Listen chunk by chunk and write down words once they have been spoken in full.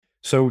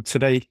So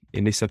today,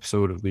 in this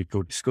episode of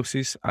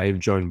LukeODiscusses, I am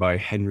joined by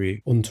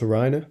Henry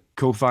Unterreiner.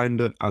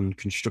 co-founder and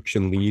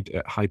construction lead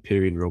at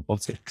Hyperion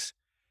Robotics,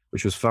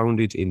 which was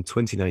founded in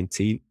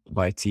 2019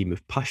 by a team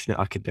of passionate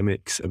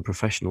academics and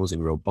professionals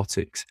in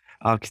robotics,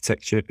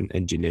 architecture, and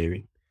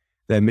engineering.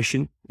 Their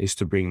mission is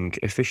to bring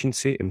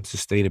efficiency and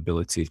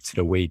sustainability to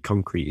the way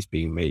concrete is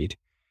being made.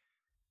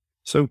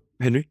 So,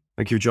 Henry,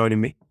 thank you for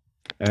joining me.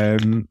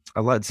 I'd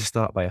like to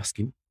start by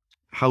asking,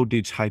 how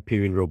did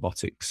Hyperion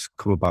Robotics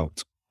come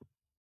about?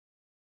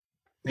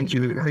 Thank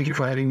you. Thank you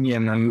for having me.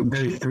 And I'm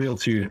very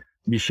thrilled to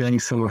be sharing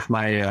some of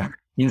my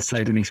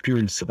insight and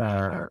experience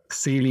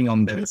sailing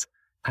on that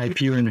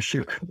Hyperion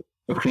ship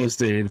across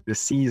the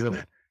seas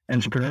of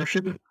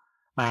entrepreneurship.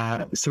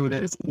 So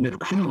that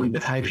crew,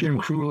 that Hyperion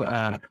crew,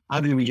 how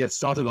did we get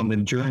started on the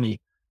journey?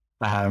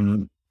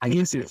 I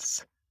guess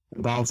it's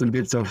about a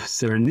bit of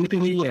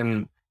serendipity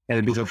and a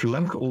bit of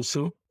luck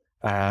also.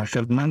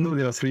 Fernando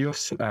de los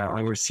Rios,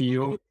 our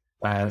CEO,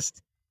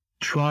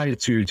 tried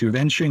to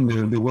venture in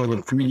the world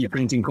of 3D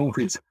printing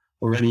concrete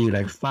already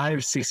like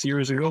 5-6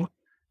 years ago.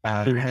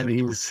 He had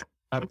his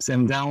ups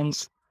and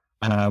downs,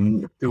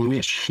 through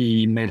which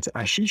he met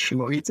Ashish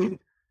Mohite,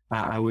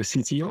 our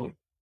CTO,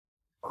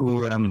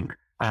 who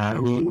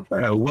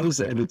was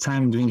at the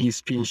time doing his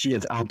PhD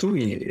at Aalto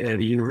at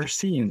the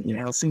university in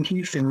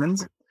Helsinki,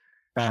 Finland.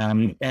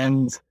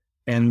 And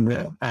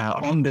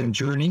on that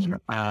journey,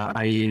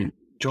 I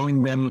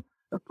joined them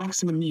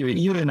approximately a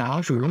year and a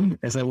half ago,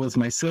 as I was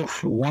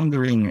myself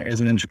wandering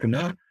as an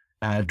entrepreneur,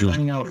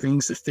 trying out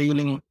things,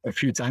 failing a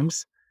few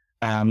times.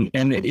 And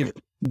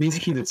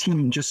basically the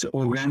team just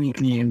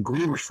organically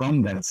grew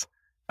from that.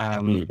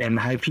 And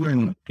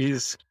Hyperion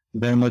is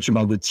very much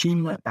about the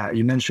team.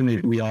 You mentioned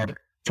it, we are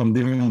from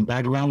different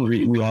backgrounds.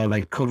 We are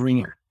like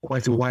covering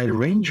quite a wide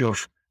range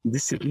of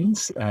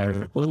disciplines,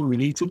 all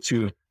related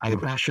to our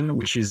passion,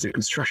 which is the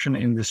construction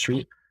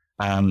industry,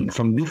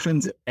 from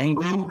different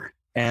angles.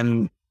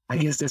 And I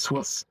guess that's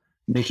what's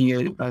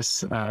making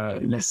us,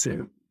 let's say,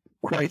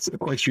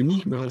 quite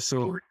unique, but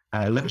also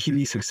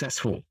luckily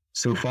successful.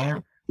 So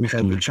far, we've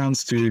had the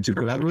chance to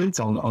collaborate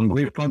on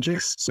great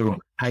projects. So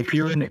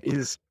Hyperion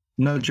is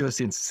not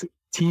just its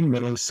team,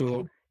 but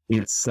also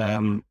its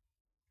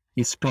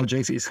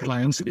projects, its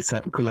clients, its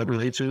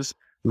collaborators.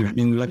 We've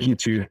been lucky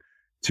to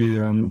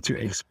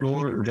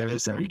explore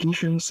various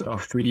applications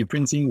of 3D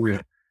printing.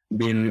 We've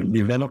been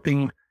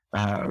developing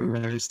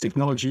various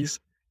technologies.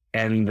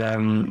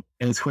 And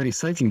it's quite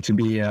exciting to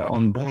be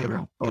on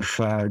board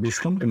of this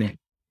company.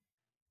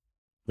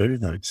 Very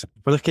nice.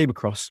 When I came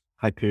across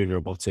Hyperion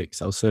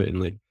Robotics, I was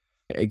certainly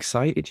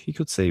excited, you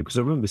could say, because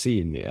I remember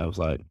seeing it. I was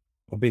like,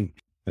 I've been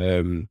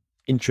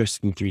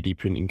interested in 3D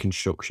printing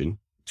construction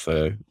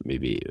for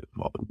maybe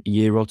a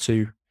year or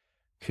two,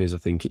 because I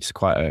think it's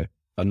quite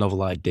a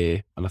novel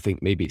idea, and I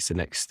think maybe it's the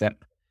next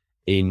step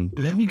in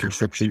Let me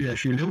construction.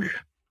 actually look.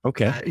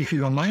 Okay. If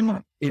you don't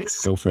mind,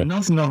 it's Go for it.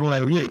 not a novel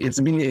idea. It's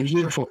been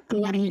here for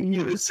 40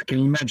 years. Can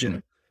you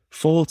imagine?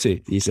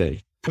 40, you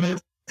say?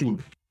 13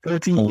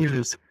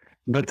 years.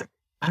 But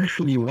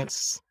actually,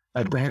 what's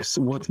perhaps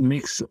what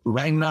makes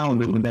right now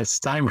the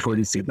best time for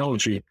this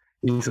technology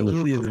is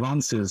all the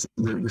advances,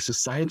 the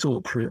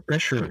societal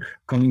pressure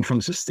coming from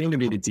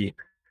sustainability,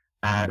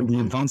 the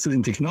advances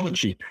in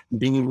technology,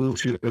 being able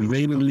to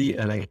availably,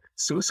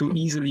 so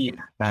easily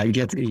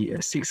get a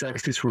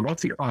 6-axis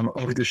robotic arm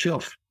off the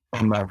shelf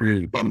from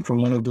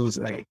one of those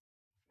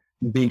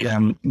big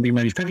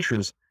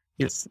manufacturers.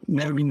 It's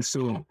never been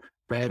so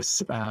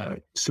perhaps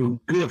so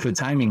good of a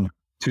timing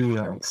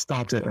to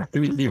start a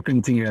 3D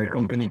printing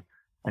company,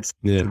 I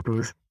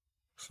suppose.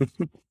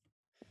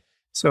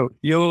 So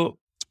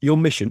your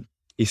mission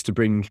is to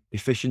bring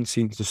efficiency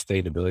and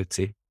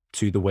sustainability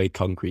to the way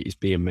concrete is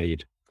being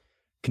made.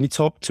 Can you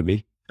talk to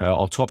me,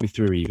 or talk me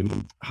through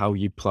even how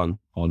you plan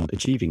on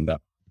achieving that?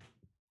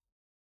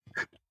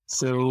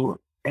 So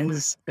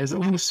as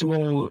a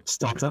small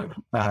startup,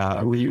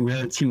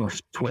 we're a team of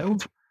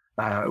 12.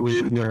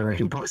 We're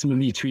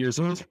approximately 2 years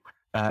old.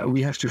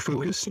 We have to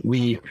focus.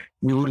 We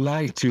would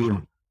like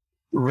to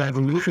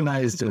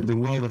revolutionize the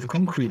world of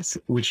concrete,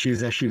 which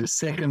is actually the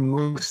second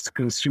most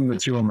consumed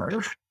material on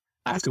Earth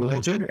after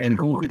water. And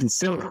concrete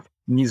itself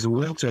needs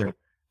water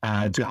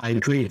to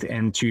hydrate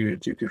and to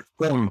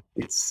form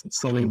its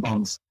solid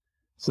bonds.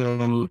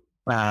 So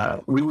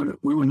we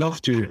would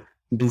love to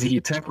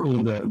basically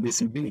tackle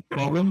this big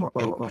problem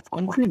of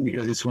concrete,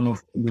 because it's one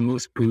of the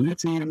most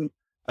polluting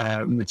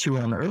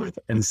material on Earth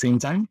at the same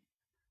time.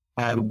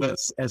 But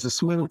as a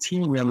small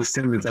team, we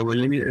understand that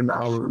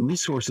our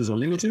resources are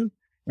limited,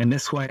 and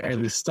that's why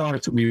at the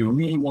start we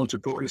really want to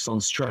focus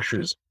on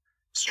structures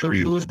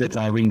that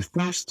are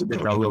reinforced,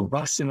 that are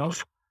robust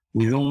enough.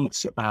 We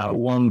don't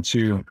want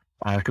to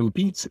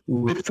compete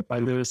with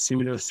other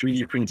similar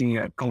 3D printing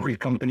concrete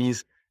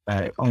companies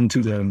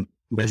onto the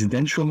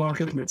residential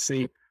market, let's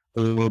say,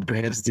 or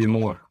perhaps the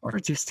more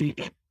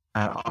artistic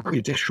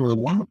architectural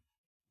one.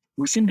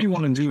 We simply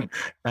want to do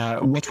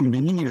what we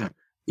believe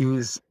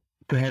is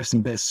perhaps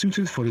best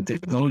suited for the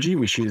technology,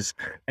 which is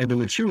at the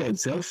material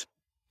itself,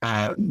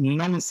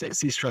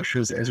 non-sexy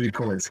structures, as we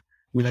call it.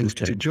 we like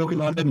to joke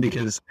about them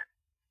because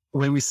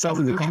when we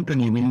started the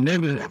company, we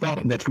never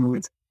thought that we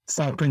would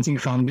start printing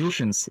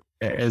foundations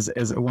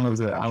as one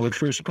of our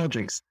first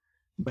projects.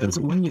 But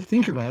when you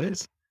think about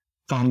it,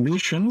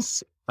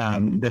 foundations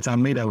that are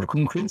made out of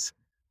concrete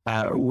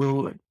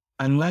will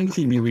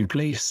unlikely be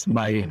replaced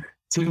by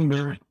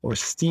timber or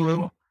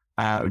steel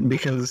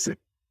because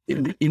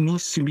it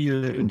needs to be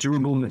a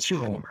durable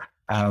material.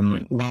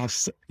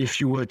 Whilst if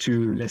you were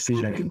to, let's say,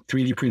 like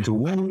 3D print a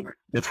wall,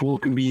 that wall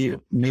could be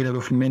made out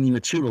of many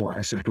material,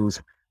 I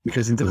suppose,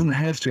 because it doesn't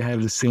have to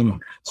have the same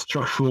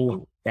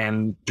structural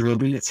and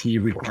durability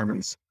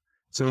requirements.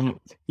 So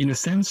in a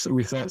sense,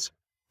 we thought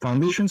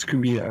foundations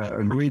could be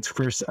a great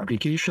first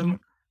application.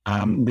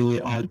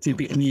 They are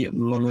typically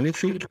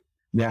monolithic.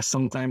 They are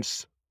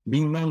sometimes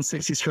being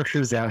non-sexy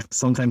structures. They are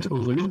sometimes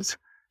overlooked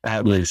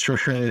by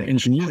structural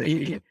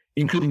engineers,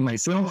 including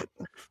myself.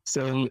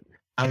 So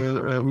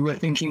we were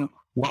thinking,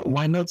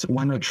 why not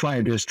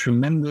try? There's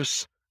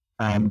tremendous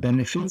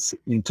benefits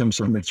in terms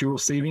of material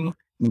saving,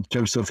 in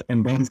terms of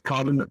embodied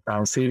carbon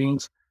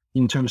savings,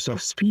 in terms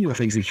of speed of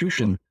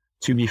execution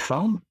to be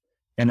found,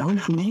 and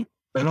hopefully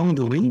along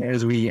the way,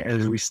 as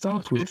we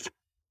start with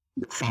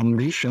the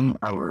foundation,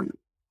 our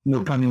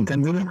no pun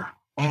intended,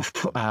 of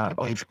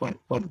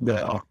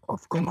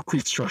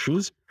concrete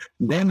structures,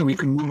 then we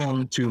can move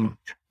on to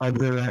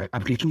other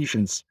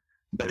applications.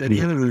 But at the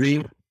end of the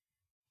day,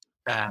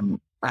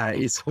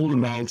 it's all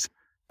about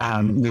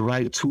the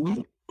right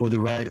tool for the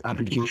right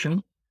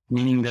application,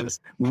 meaning that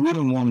we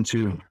wouldn't want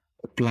to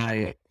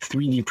apply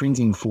 3D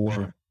printing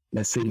for,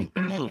 let's say,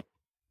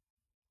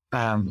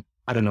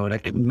 I don't know,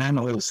 like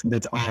manuals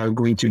that are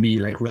going to be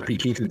like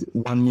replicated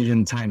 1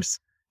 million times.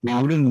 We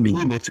wouldn't be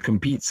able to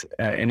compete,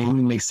 and it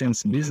wouldn't make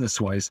sense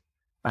business-wise.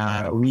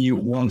 We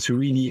want to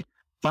really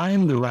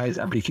find the right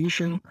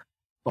application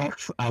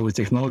of our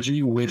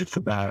technology with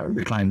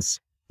the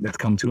clients that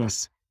come to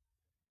us.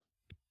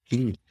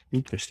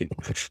 Interesting.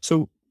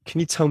 So can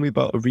you tell me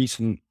about a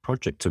recent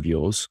project of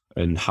yours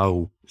and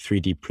how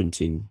 3D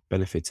printing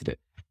benefited it?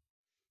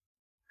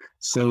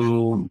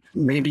 So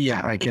maybe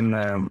I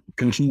can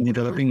continue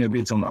developing a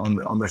bit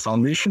on the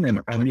foundation,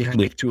 and I really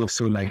like to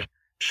also like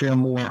share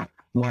more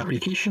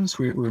applications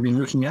we've been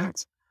looking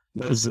at.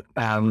 There's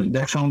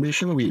that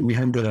foundation, we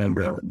had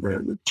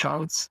the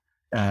charts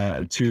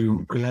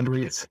to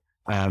collaborate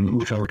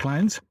with our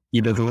clients,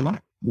 Iberdrola,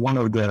 one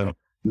of the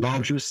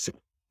largest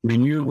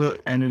renewable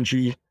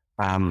energy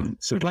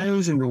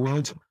suppliers in the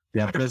world.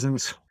 They are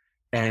present,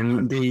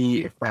 and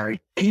they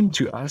came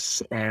to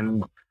us,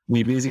 and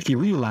we basically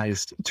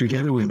realized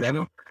together with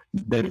them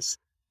that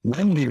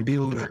when they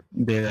build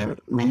their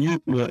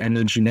renewable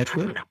energy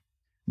network,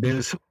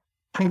 there's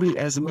probably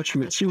as much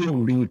material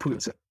being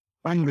put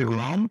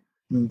underground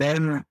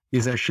than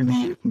is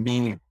actually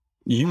being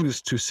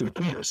used to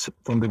support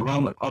from the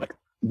ground up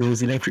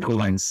those electrical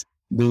lines,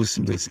 those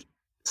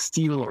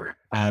steel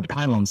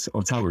pylons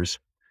or towers.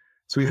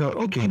 So we thought,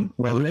 okay,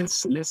 well,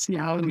 let's see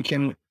how we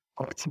can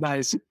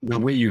optimize the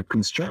way you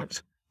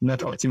construct, not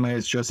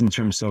optimize just in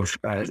terms of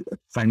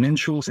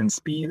financials and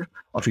speed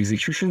of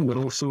execution, but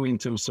also in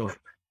terms of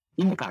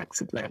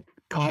impact, like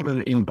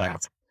carbon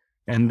impact.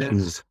 And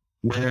that's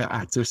where,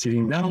 after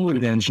sitting down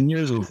with the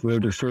engineers over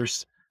the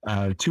first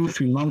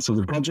 2-3 months of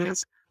the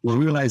project, we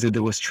realized that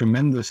there was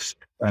tremendous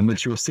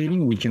material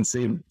saving. We can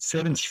save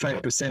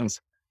 75%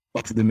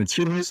 of the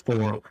materials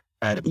for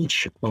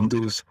each of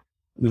those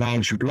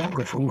large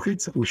blocks of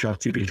concrete, which are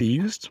typically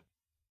used,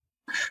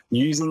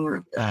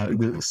 using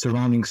the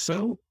surrounding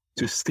soil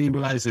to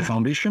stabilize the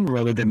foundation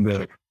rather than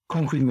the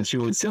concrete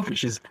material itself,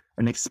 which is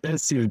an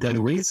expensive dead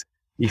weight,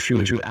 if you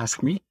were to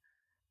ask me.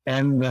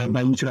 And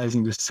by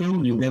utilizing the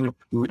soil, you then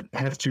would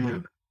have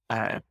to,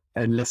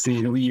 let's say,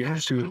 you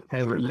have to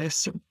have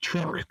less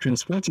truck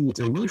transporting it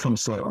away from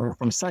soil or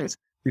from site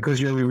because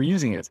you're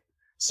reusing it.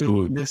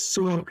 So the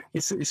soil,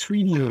 it's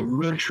really a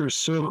virtuous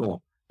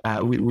circle.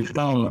 We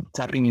found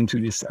tapping into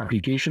this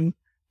application,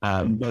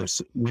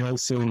 but we're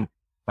also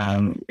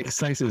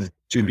excited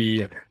to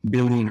be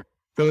building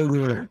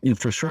further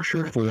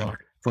infrastructure for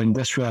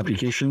industrial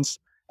applications,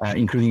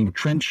 including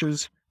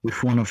trenches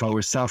with one of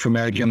our South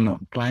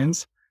American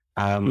clients,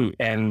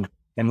 and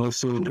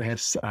also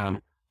perhaps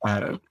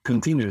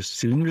containers,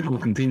 cylindrical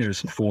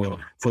containers for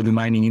the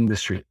mining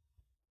industry.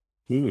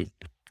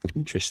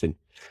 Interesting.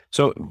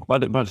 So by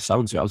the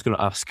sounds of it, I was going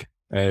to ask,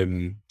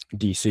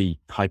 do you see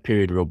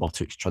Hyperion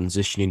Robotics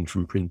transitioning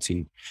from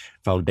printing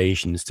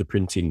foundations to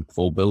printing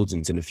full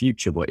buildings in the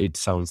future? But it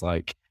sounds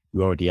like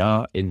you already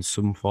are in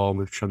some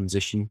form of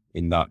transition,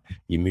 in that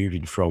you're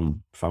moving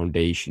from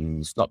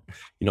foundations, you're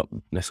not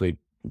necessarily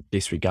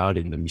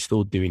disregarding them, you're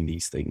still doing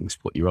these things,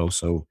 but you're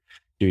also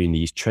doing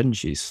these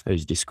trenches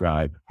as you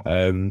describe. So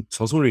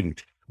I was wondering,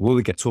 will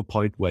we get to a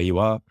point where you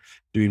are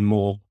doing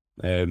more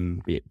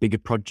bigger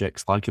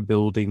projects like a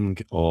building,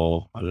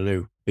 or I don't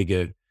know,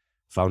 bigger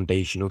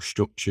foundational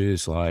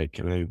structures like,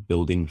 I don't know,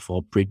 building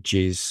for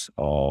bridges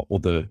or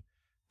other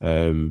I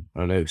don't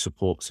know,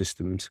 support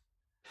systems?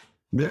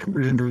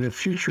 The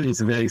future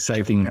is very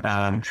exciting,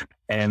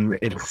 and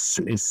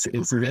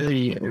it's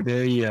very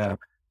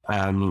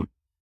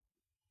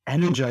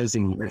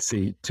energizing, let's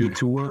say,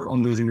 to work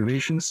on those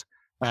innovations.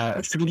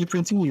 3D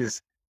printing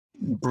is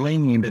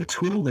bringing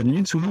the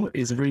new tool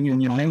is bringing a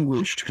new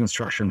language to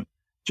construction.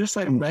 Just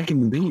like back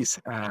in the days,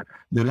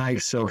 the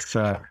likes of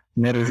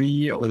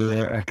Nervi or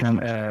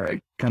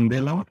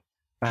Candela,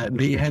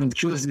 they had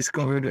just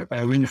discovered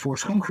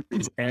reinforced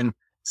concrete, and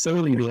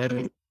suddenly they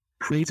had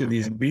created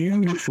these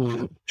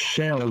beautiful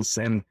shells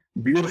and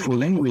beautiful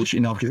language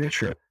in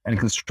architecture and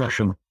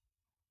construction.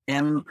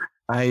 And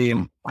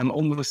I'm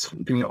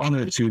almost being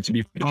honored to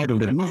be part of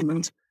that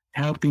movement,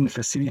 helping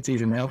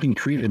facilitate and helping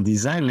create a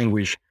design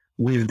language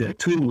with the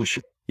tool which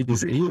it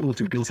is able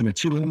to build a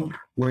material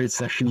where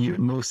it's actually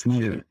most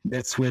needed.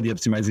 That's where the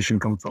optimization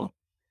comes from.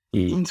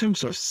 In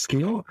terms of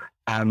scale,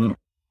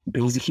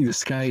 basically the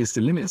sky is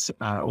the limit.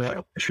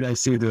 Or should I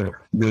say the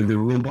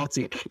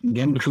robotic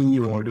gantry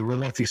or the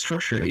robotic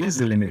structure is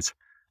the limit.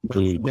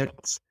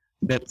 But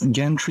that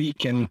gantry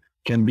can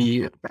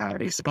be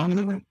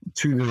expanded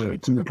to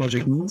the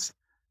project needs.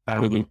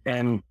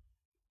 And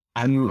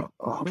I'm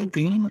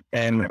hoping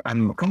and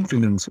I'm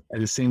confident at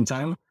the same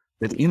time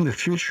that in the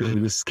future,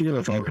 the scale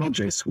of our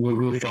projects will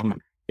go from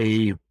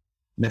a,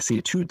 let's say,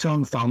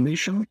 2-ton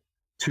foundation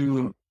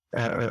to,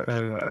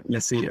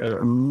 let's say,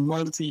 a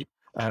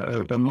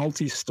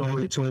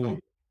multi-story tall,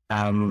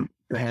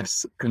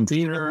 perhaps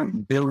container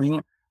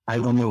building. I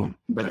don't know,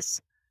 but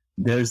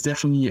there's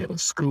definitely a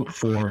scope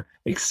for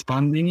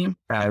expanding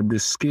the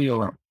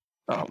scale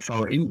of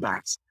our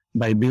impacts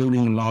by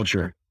building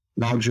larger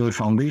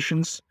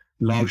foundations,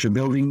 larger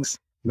buildings,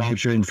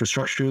 larger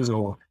infrastructures,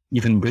 or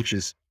even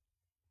bridges.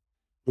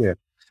 Yeah,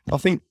 I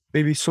think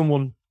maybe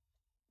someone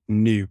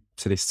new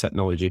to this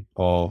technology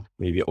or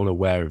maybe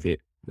unaware of it,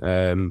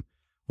 one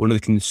of the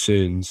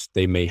concerns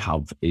they may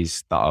have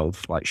is that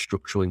of like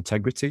structural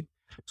integrity.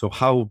 So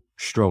how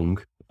strong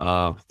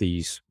are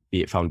these,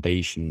 be it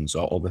foundations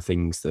or other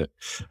things that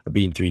are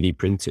being 3D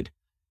printed?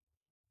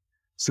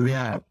 So they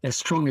are as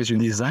strong as you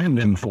design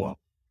them for.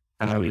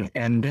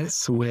 And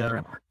that's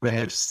where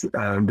perhaps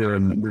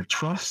the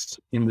trust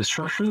in the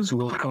structures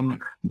will come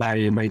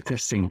by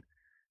testing.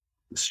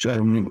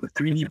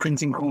 3D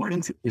printing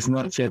concrete is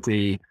not yet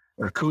a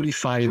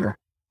codified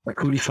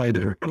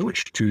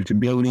approach to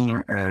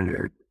building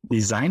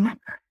design,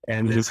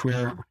 and that's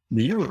where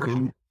the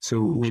Eurocode.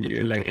 So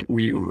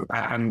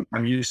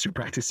I'm used to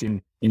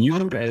practicing in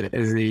Europe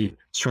as a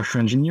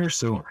structural engineer.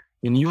 So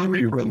in Europe,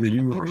 you've got the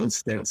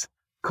Eurocodes that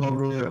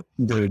cover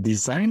the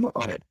design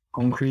of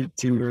concrete,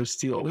 timber,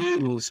 steel, all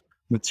those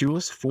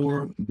materials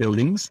for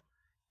buildings.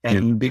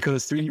 And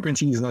because 3D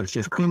printing is not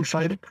just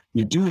codified,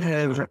 you do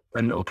have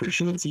an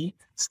opportunity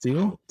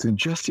still to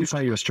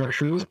justify your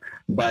structures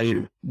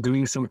by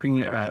doing something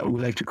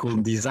we like to call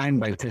design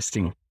by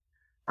testing.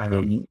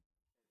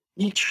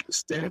 Each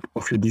step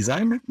of your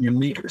design, you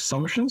make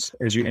assumptions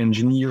as you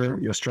engineer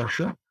your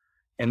structure,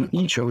 and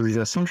each of these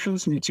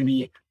assumptions need to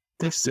be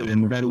tested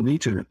and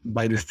validated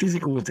by the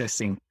physical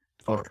testing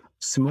of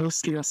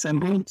small-scale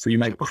sample. So you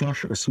might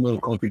crush a small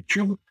concrete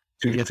cube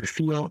to get a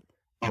feel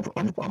of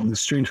the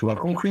strength of our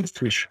concrete,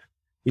 which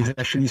is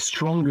actually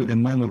stronger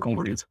than normal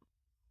concrete.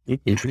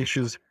 It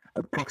reaches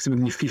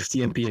approximately 50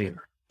 MPa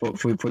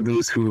for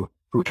those who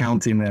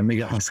count in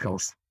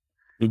megapascals.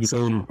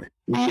 So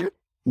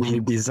we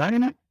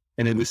design,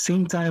 and at the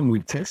same time we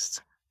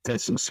test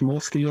small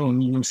scale,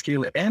 medium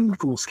scale, and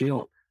full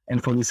scale.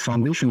 And for this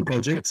foundation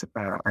project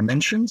I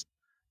mentioned,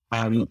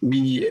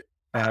 we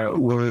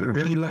were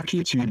very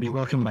lucky to be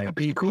welcomed by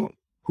Payco,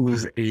 who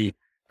is a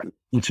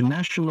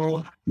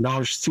international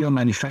large steel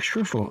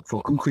manufacturer for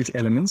concrete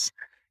elements.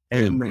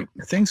 And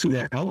thanks to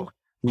their help,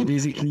 we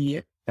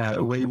basically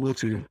were able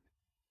to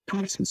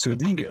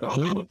dig a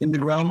hole in the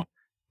ground,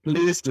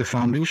 place the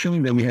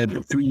foundation that we had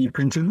 3D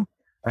printed.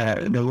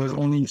 That was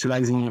only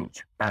utilizing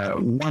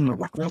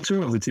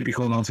 1/4 of the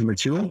typical mountain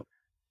material.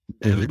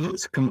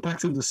 It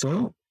compacted the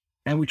soil,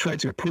 and we tried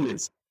to pull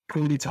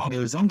it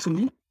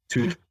horizontally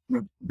to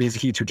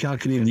basically to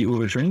calculate the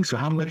overturning. So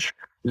how much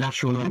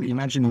lateral,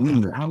 imagine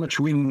wind, how much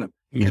wind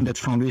can that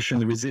foundation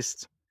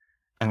resist?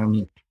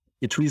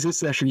 It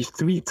resists actually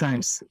 3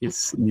 times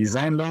its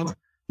design load,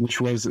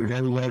 which was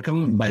very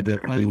welcome by the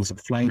pilots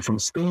flying from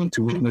Spain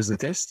to witness the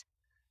test.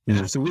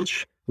 After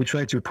which we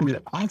tried to pull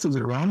it out of the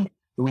ground.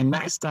 We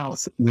maxed out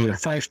the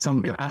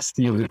 5-ton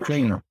capacity of the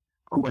crane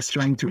who was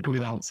trying to pull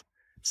it out.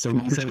 So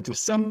we decided to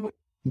stop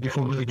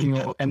before breaking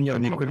any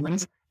of the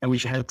equipment, and we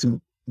had to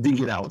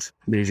dig it out,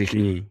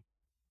 basically.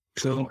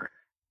 So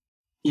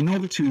in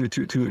order to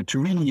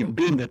really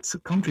build that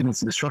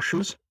confidence in the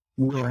structures,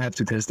 we will have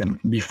to test them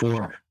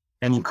before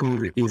any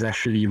code is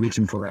actually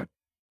written for that.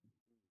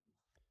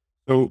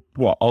 So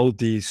what, all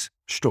these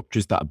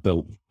structures that are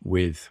built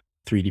with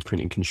 3D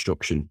printing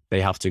construction, they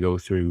have to go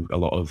through a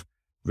lot of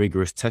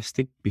rigorous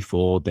testing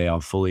before they are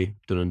fully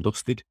done and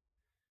dusted?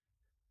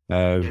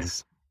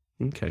 Yes.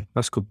 Okay,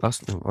 that's good.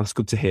 That's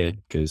good to hear,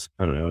 because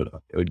I don't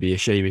know, it would be a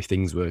shame if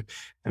things were,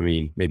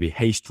 maybe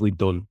hastily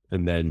done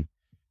and then,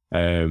 I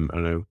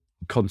don't know,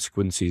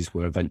 consequences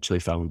were eventually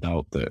found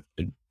out that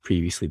had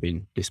previously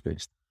been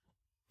dismissed.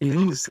 It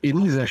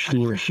is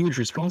actually a huge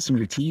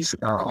responsibilities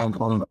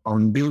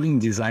on building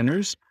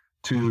designers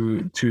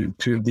to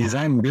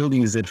design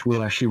buildings that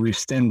will actually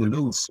withstand the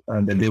loads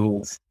that they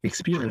will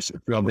experience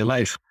throughout their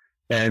life.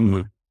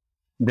 And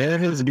there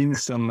has been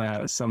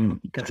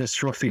some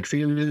catastrophic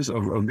failures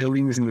of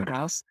buildings in the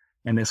past,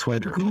 and that's why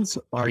the rules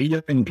are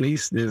here in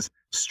place. There's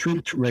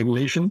strict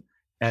regulation,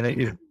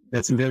 and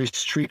that's a very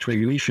strict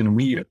regulation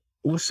we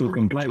also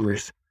comply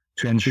with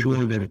to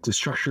ensure that the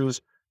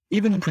structures,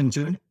 even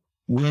printed,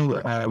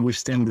 will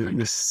withstand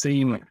the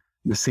same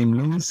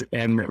loads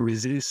and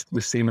resist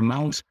the same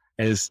amount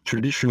as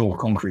traditional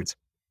concrete.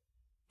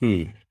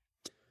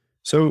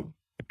 So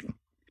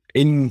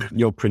in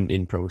your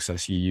printing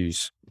process, you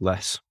use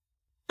less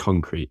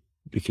concrete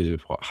because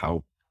of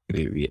how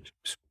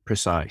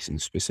precise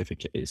and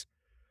specific it is.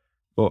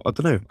 But I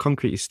don't know,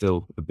 concrete is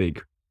still a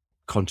big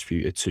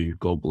contributor to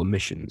global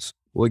emissions.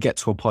 Will it get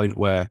to a point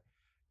where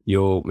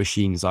your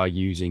machines are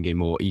using a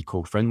more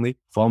eco-friendly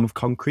form of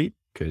concrete?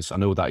 Because I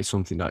know that is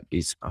something that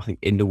is, I think,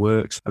 in the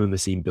works. I remember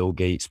seeing Bill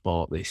Gates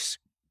bought this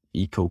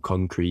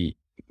eco-concrete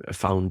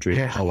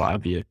foundry or what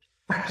have you.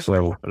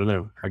 So I don't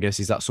know. I guess,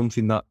 is that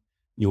something that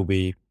you'll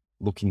be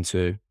looking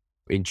to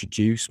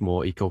introduce,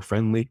 more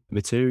eco-friendly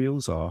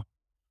materials, or?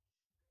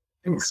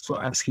 Thanks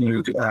for asking,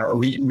 Luke.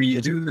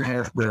 We do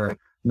have the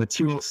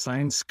material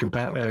science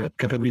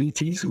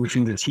capabilities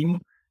within the team,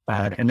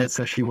 and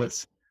that's actually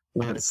what's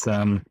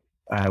very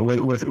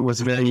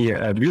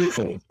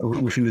beautiful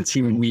within the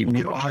team.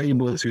 We are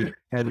able to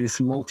have this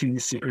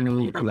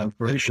multidisciplinary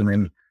collaboration,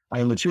 and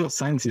our material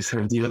scientists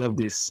have developed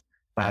this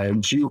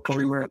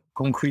geopolymer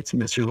concrete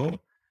material,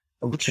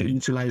 which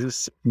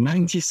utilizes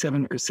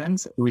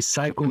 97%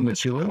 recycled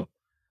material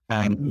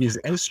and is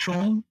as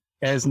strong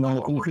as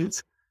normal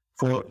concrete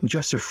for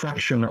just a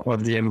fraction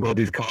of the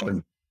embodied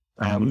carbon.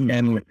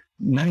 And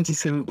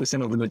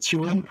 97% of the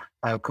material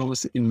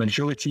comes in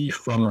majority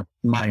from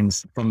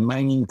mines, from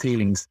mining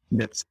tailings.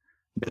 That's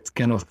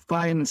kind of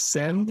fine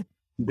sand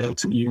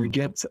that you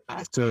get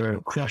after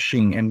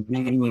crushing and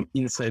digging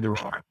inside the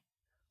rock.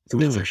 So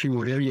this is actually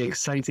a very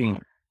exciting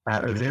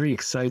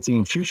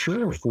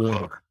future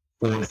for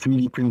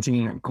 3D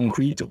printing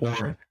concrete,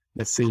 or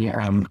let's say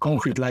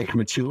concrete-like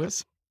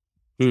materials.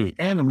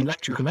 And we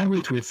like to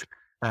collaborate with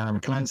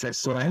clients like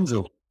Stora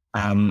Enso,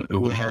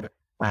 who have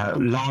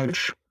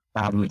large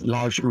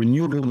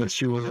renewable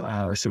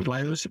material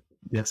suppliers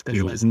that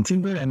specialize in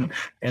timber. And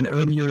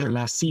earlier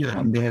last year,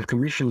 they have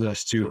commissioned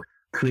us to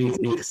create a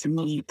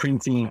 3D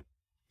printing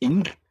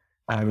ink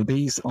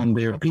based on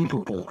their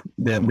paper pulp.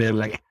 They're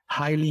like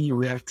highly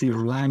reactive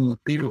lime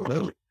paper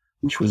pulp,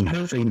 which was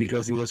perfect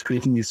because it was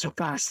creating this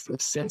fast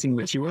setting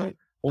material,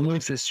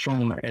 almost as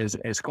strong as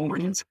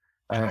concrete,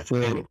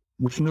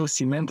 with no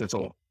cement at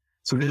all.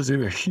 So there's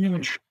a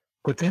huge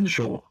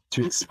potential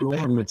to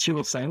explore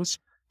material science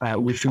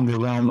within the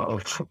realm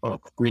of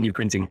 3D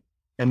printing.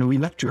 And we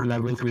like to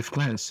collaborate with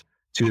clients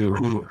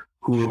who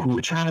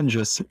challenge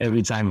us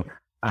every time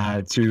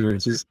to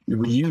just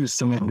reuse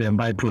some of their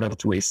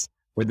byproduct waste,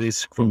 whether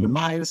it's from the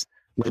mines,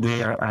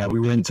 whether we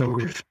were in talk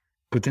with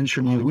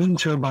potentially wind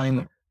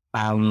turbine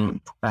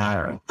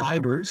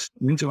fibers,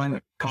 wind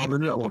turbine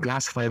carbon or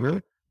glass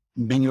fiber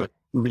being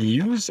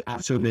reused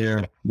after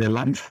their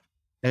life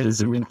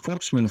as a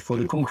reinforcement for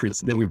the concrete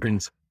that we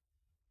print.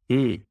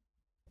 It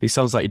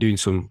sounds like you're doing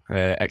some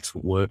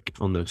excellent work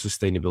on the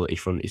sustainability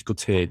front. It's good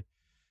to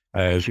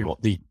hear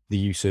what the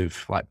use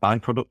of like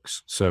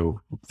byproducts,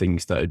 so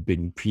things that had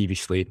been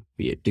previously,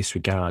 be it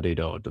disregarded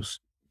or just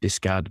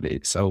discarded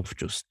itself,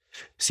 just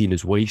seen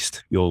as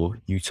waste,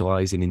 you're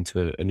utilizing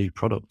into a new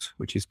product,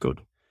 which is good.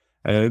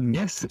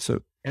 Yes.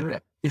 So, and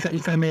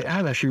if I may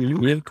add, actually,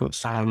 Luke, yeah, of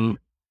course.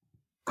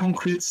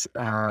 Concrete,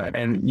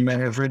 and you may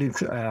have read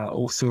it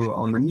also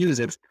on the news,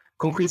 that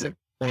concrete,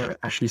 or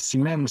actually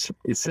cement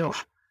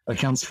itself,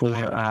 accounts for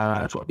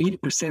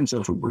 8%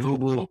 of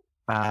global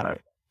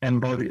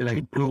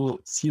global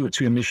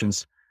CO2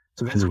 emissions.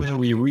 So that's where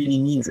we really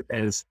need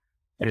as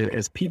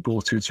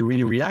people to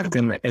really react,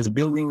 and as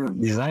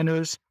building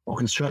designers or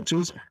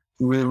constructors,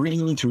 we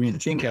really need to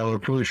rethink our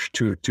approach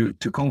to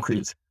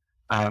concrete.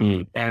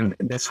 And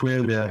that's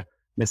where the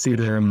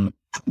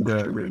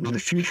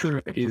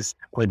future is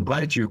quite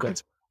bright. You've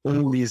got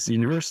all these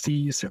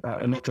universities,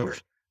 a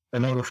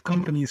lot of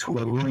companies who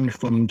are growing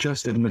from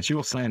just the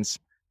material science,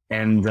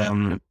 and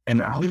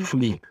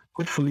hopefully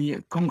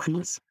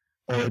concrete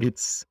or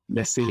its,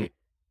 let's say,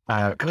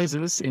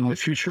 cousins in the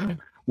future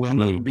will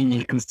not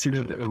be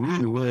considered a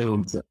real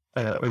world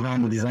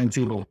around the design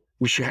table,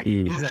 which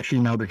is actually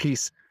now the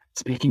case.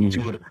 Speaking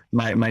to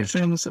my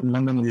friends,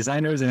 London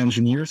designers and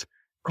engineers,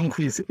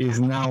 concrete is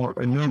now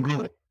a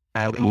no-go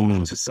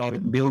to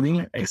start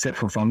building, except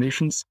for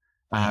foundations.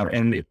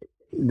 And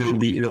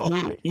the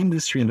whole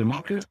industry and the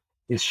market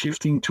is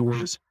shifting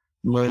towards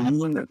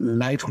marine,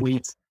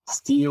 lightweight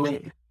steel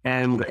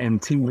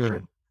and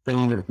timber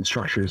framed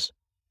structures.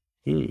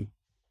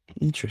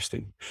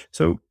 Interesting.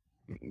 So,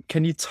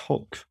 can you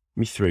talk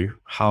me through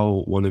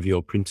how one of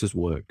your printers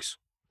works?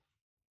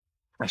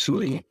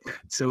 Absolutely.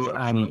 So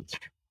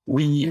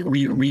we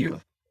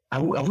I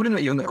wouldn't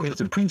even call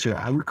it a printer.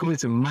 I would call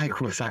it a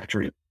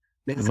microfactory.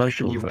 That's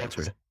actually what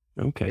Microfactory.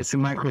 Okay. it's a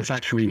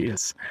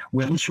microfactory.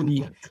 We're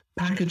literally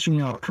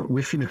packaging up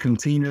within a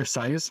container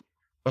size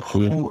a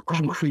whole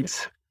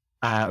concrete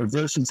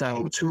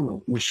versatile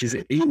tool, which is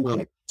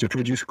able to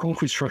produce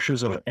concrete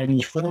structures of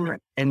any form,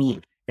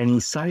 any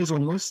size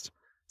almost.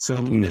 So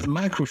the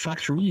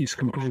microfactory is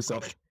composed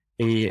of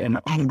an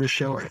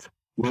on-the-shelf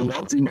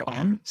roboting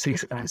arm,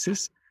 6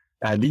 axis.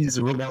 These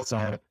robots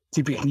are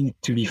typically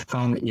to be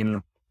found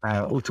in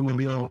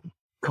automobile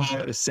car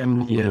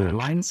assembly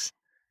lines.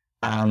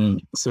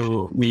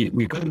 So we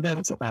got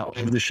that off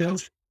the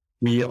shelf.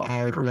 We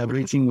are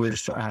collaborating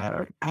with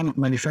pump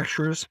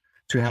manufacturers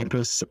to help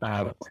us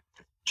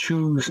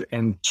choose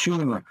and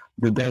tune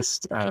the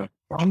best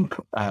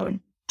pump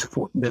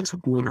that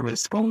will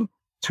correspond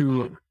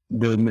to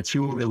the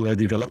material that we're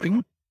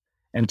developing.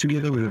 And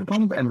together with the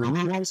pump and the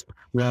robots,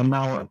 we are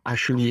now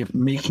actually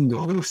making the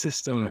whole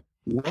system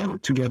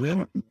work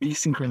together, be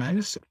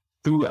synchronized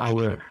through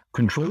our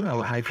controller,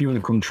 our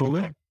Hyperion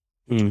controller,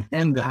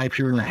 and the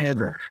Hyperion head,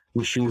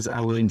 which is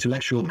our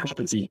intellectual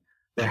property,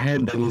 the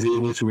head that is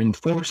able to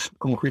reinforce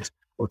concrete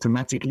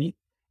automatically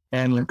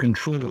and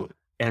control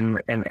and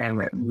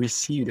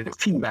receive the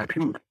feedback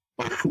loop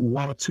of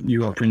what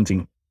you are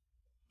printing.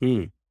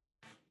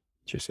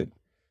 Interesting.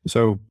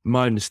 So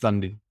my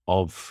understanding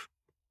of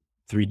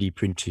 3D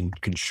printing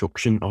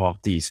construction, or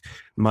these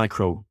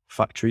micro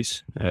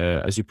factories,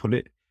 as you put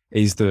it,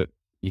 is that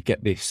you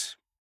get this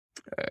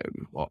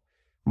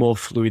more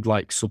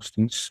fluid-like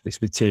substance,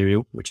 this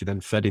material, which are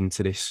then fed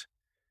into this,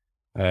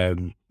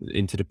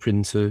 into the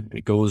printer.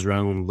 It goes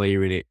around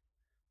layering it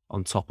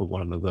on top of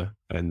one another,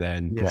 and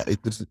then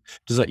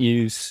does that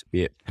use,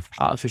 be it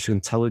artificial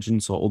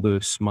intelligence or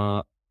other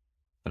smart,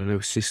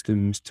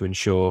 systems to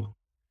ensure?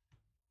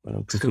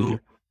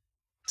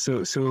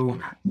 So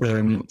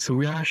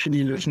we are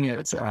actually looking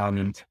at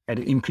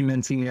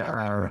implementing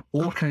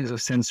all kinds of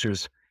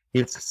sensors.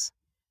 It's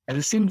at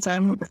the same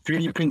time,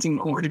 3D printing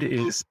concrete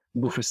is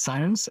both a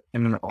science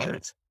and an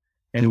art,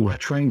 and we're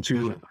trying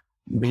to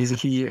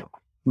basically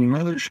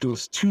merge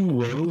those two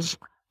worlds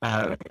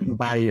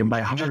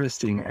by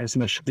harvesting as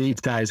much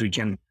data as we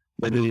can,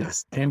 whether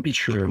it's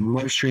temperature,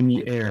 moisture in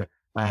the air,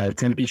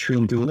 temperature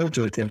in the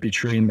water,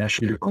 temperature in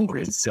actually the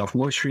concrete itself,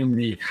 moisture in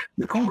the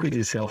concrete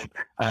itself,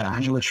 how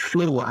much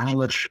flow, how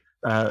much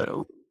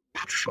of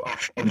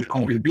the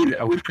concrete bit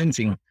are we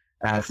printing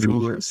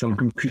through some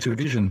computer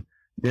vision.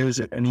 There's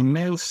an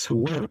immense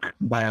work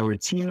by our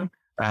team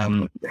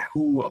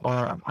who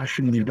are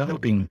actually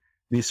developing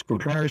this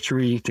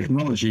proprietary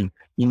technology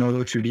in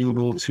order to be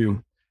able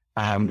to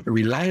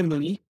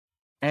reliably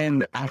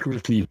and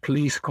accurately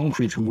place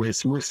concrete where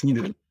it's most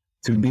needed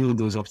to build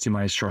those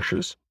optimized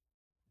structures.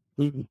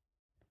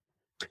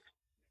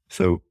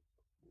 So,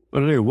 I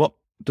don't know, what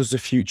does the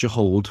future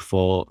hold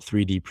for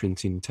 3D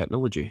printing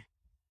technology?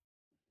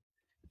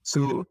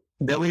 So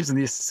there is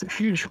this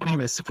huge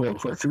promise for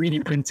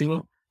 3D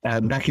printing.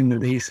 Back in the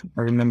days,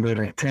 I remember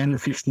like 10,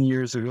 15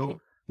 years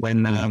ago,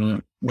 when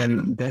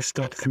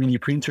desktop 3D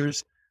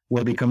printers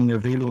were becoming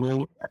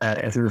available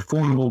at an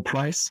affordable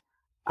price.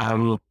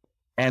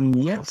 And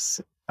yes,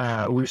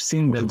 we've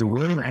seen that the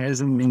world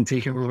hasn't been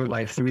taken over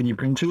by 3D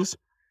printers.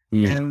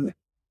 And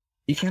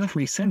it kind of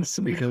makes sense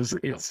because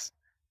it's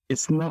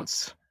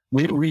not,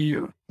 we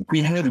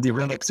have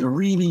developed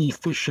really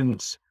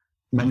efficient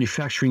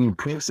manufacturing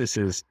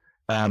processes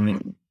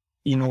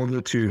in order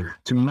to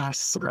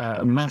mass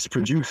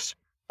produce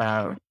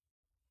our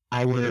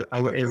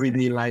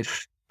everyday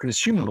life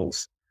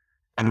consumables,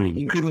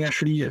 including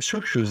actually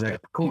structures.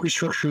 Like concrete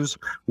structures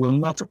will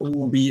not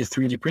all be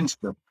 3D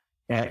printed.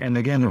 And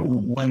again,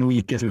 when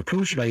we get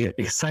approached by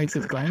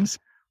excited clients,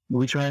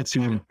 we try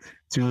to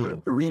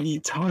really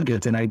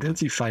target and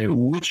identify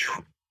which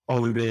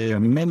of the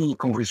many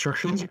concrete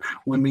structures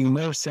will make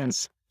more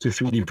sense to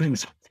 3D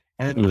print.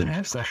 And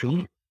perhaps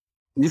actually,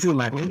 this is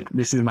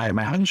my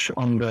hunch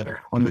on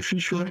the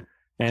future,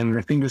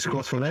 and fingers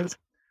crossed for that.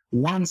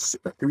 Once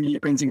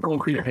 3D printing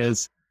concrete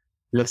has,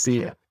 let's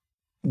say,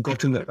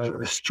 gotten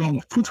a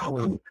strong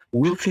foothold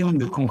within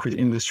the concrete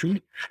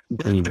industry,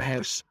 then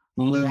perhaps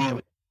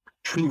more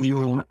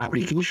trivial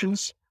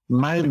applications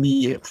might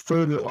be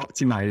further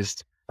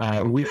optimized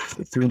with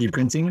 3D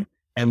printing,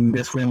 and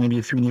that's where maybe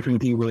 3D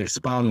printing will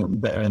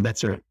expand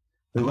better.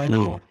 But right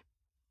now,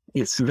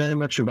 it's very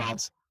much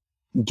about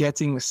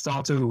getting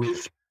started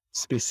with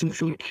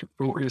specific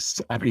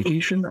focused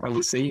application, I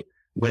would say,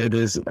 where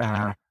there's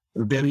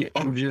very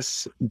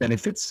obvious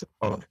benefits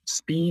of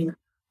speed,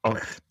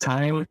 of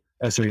time,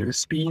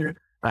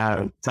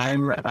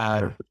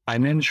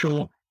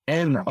 financial,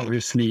 and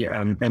obviously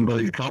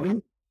embodied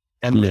carbon.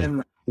 And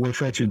then we'll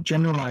try to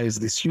generalize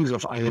this use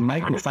of our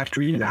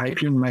microfactory, the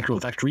Hyperion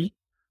microfactory,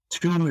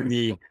 to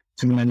the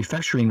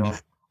manufacturing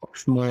of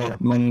more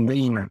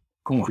mundane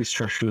concrete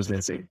structures,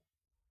 let's say.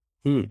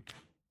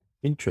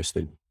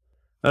 Interesting.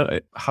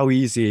 How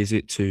easy is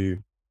it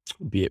to,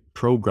 be it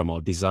program or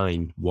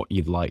design what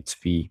you'd like to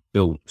be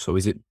built? So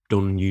is it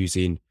done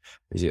using,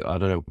 I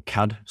don't know,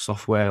 CAD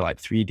software like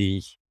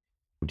 3D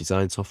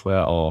design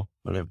software, or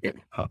I don't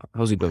know,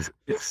 how's it done?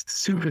 It's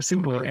super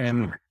simple,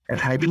 and at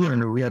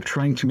Hyperion we are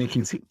trying to make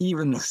it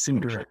even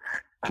simpler.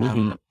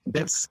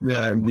 That's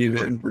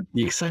the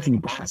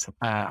exciting part.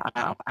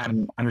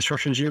 I'm a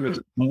structural engineer,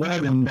 but more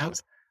than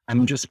that,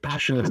 I'm just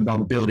passionate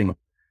about building.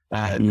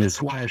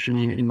 That's why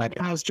actually in my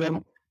past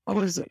job, I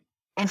was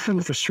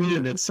often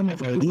frustrated that some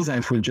of our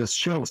designs were just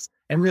shells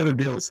and never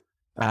built.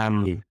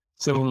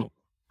 So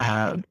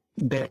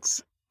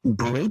that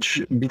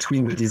bridge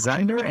between the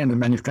designer and the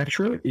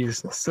manufacturer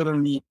is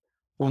suddenly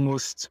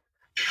almost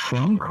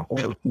shrunk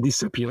or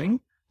disappearing,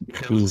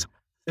 because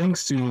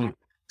thanks to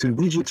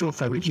digital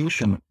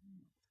fabrication,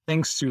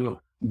 thanks to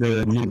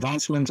the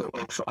advancement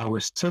of our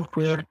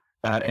software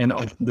and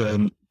of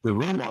the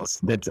robots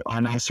that are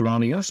now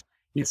surrounding us,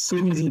 it's so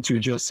easy to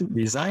just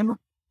design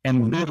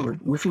and build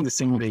within the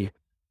same day.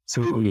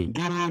 So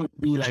that will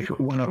be like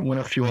one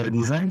of your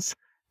designs,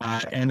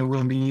 and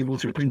we'll be able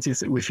to print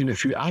it within a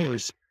few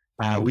hours.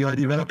 We are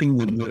developing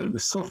the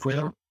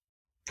software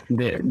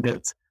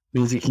that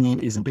basically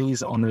is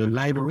based on a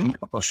library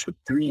of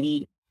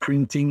 3D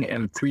printing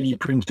and 3D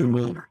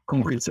printable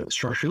concrete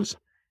structures.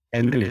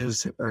 And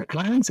as a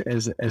client,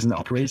 as an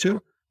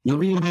operator, you'll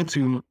be able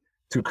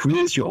to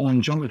create your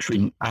own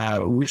geometry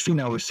within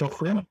our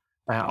software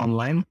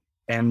online,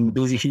 and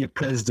basically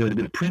press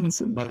the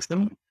print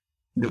button.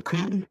 The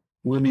code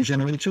will be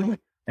generated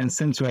and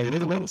sent to our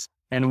robots,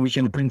 and we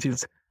can print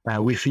it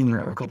within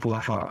a couple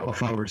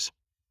of hours.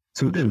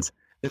 So that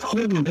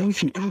whole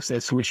invention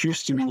process, which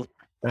used to be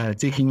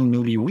taking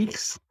maybe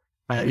weeks,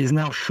 is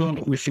now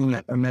shown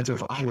within a matter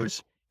of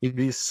hours. It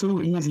is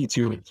so easy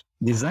to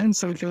design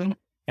something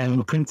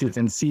and print it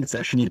and see it,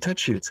 actually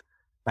touch it,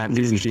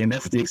 basically. And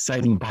that's the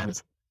exciting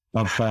part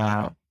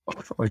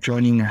of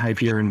joining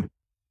Hyperion.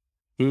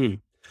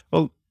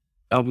 Well,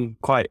 I'm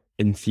quite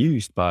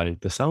enthused by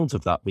the sounds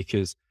of that,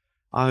 because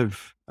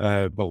I've,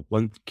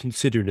 when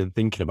considering and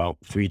thinking about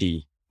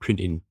 3D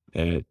printing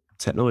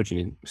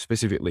technology, and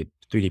specifically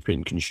 3D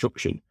printing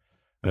construction,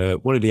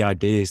 one of the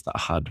ideas that I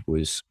had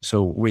was,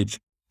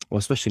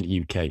 especially in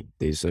the UK,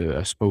 there's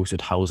a supposed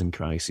housing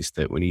crisis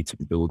that we need to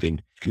be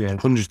building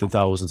hundreds of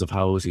thousands of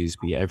houses,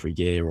 be it every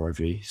year or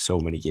every so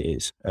many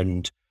years.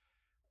 And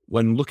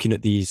when looking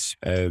at these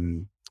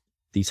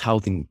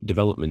housing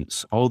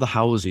developments, all the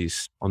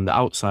houses on the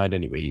outside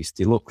anyways,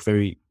 they look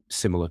very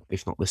similar,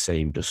 if not the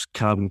same, just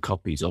carbon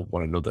copies of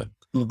one another.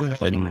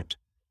 And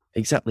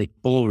exactly,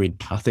 boring.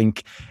 I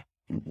think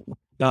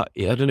that,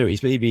 I don't know,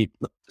 it's maybe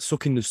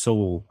sucking the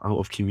soul out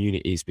of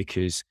communities,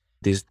 because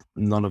there's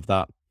none of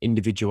that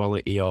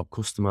individuality or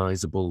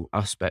customizable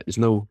aspect. There's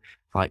no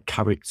like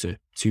character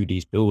to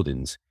these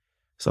buildings.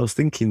 So I was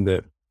thinking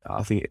that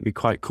I think it'd be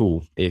quite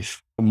cool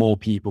if more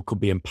people could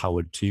be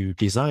empowered to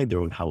design their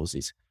own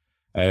houses.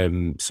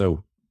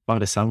 So by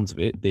the sounds of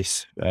it,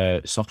 this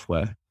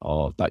software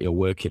or that you're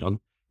working on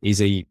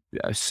is a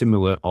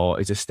similar, or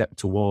is a step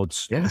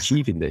towards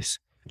achieving this.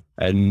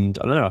 And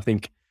I don't know, I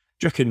think,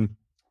 do you reckon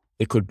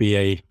it could be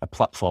a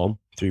platform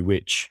through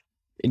which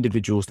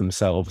individuals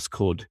themselves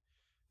could,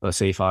 let's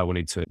say if I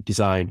wanted to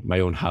design my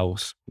own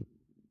house,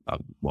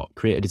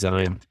 create a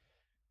design,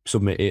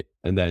 submit it,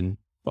 and then,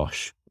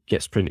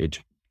 gets printed.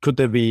 Could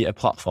there be a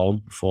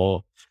platform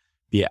for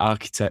the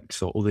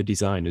architects or other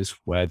designers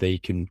where they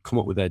can come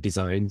up with their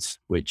designs,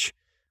 which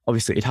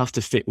obviously it'd have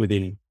to fit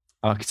within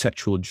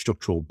architectural and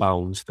structural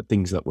bounds, the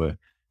things that were,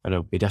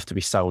 it'd have to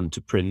be sound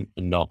to print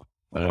and not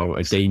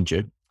a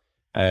danger.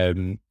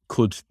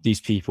 Could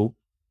these people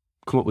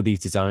come up with these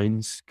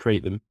designs,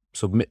 create them,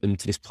 submit them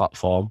to this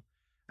platform,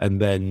 and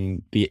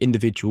then be it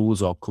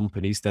individuals or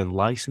companies then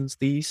license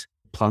these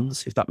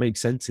plans, if that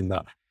makes sense, in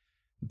that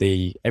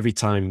every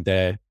time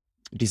their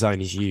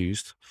design is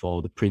used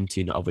for the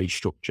printing of a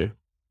structure,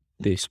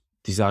 this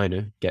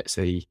designer gets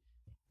a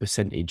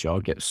percentage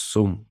or gets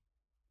some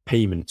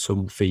payment,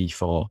 some fee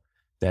for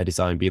their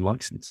design being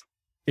licensed.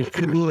 It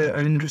could be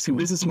an interesting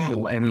business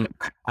model. And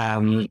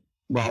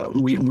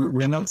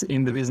we're not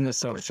in the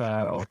business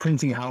of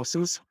printing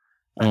houses,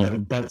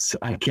 but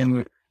I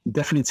can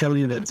definitely tell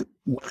you that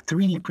what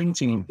 3D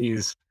printing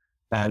is,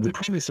 the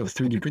premise of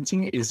 3D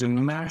printing is a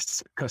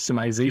mass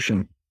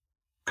customization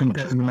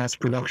compared to mass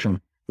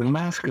production. The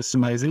mass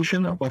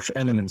customization of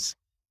elements.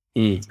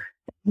 In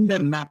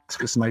that mass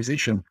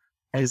customization,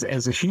 as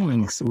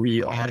humans,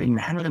 we are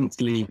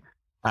inherently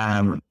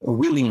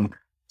willing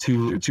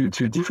to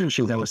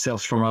differentiate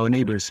ourselves from our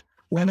neighbors.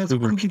 We're not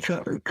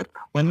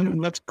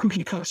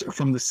cookie cuts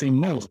from the same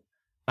mold,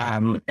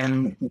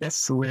 and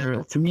that's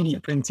where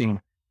 3D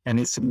printing and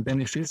its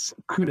benefits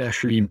could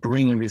actually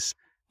bring this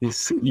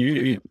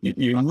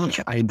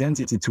unique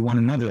identity to one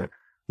another.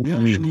 We're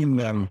actually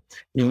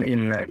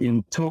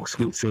in talks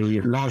with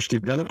a large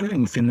developer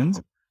in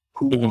Finland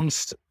who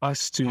wants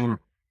us to,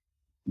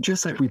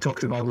 just like we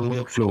talked about the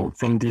workflow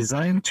from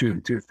design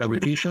to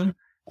fabrication,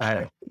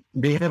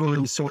 they have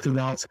already sorted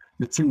out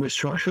the timber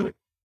structure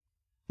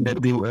that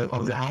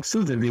of the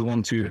houses that they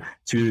want to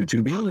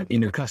build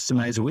in a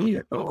customized way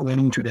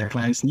according to their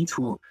clients' needs,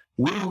 who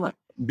will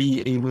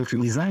be able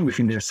to design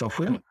within their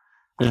software.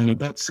 And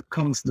that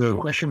comes the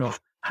question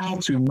of how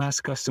to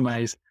mass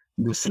customize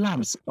the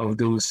slabs of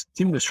those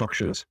timber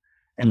structures.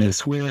 And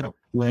that's where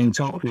we're in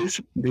talk with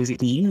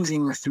basically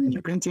using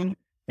 3D printing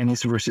and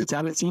its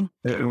versatility,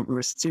 to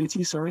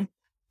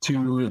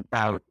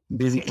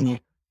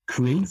basically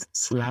create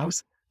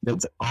slabs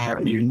that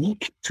are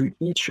unique to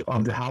each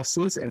of the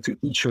houses and to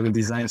each of the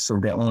designs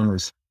of their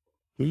owners.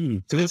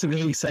 So that's a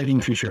very exciting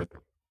future.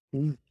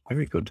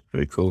 Very good.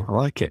 Very cool. I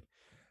like it.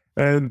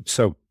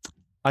 So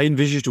I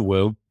envisaged a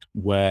world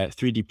where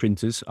 3D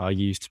printers are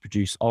used to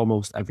produce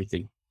almost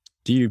everything.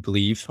 Do you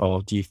believe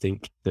or do you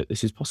think that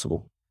this is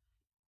possible?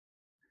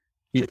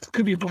 It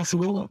could be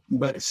possible,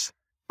 but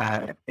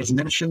as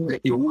mentioned,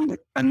 it would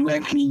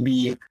unlikely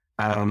be,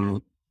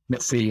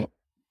 let's say,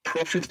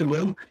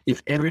 profitable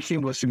if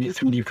everything was to be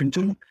 3D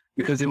printed,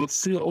 because there would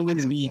still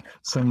always be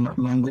some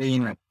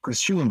mundane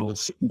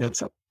consumables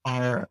that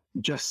are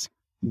just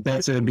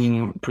better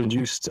being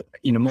produced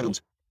in a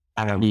mold,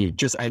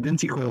 just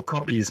identical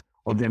copies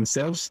of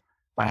themselves,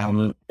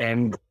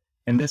 and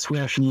that's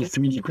where actually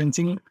 3D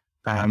printing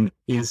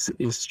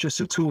is just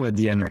a tool at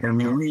the end, and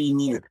we really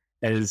need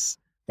as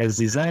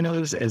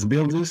designers, as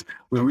builders,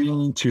 we really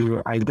need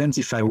to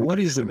identify what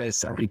is the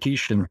best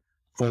application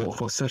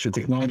for such a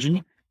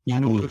technology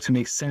in order to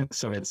make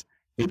sense of it.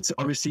 It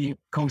obviously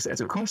comes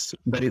at a cost,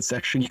 but it's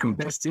actually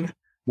competitive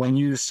when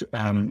used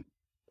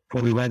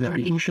for the right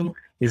application.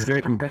 It's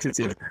very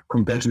competitive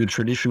compared to the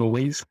traditional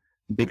ways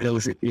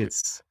because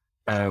it's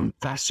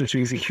faster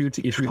to execute.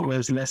 It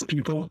requires less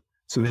people,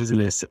 so there's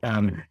less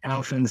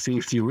health and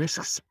safety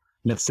risks,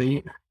 let's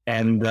say,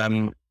 and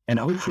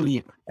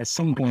hopefully at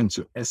some point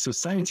as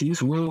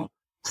societies will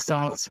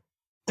start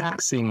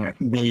taxing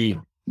the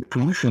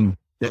pollution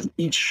that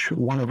each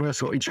one of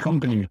us or each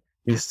company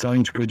is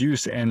starting to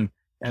produce, and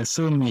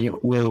certainly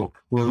will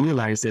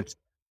realize that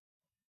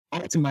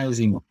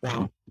optimizing,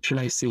 or shall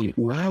I say,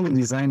 while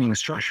designing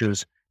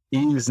structures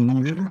is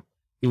needed,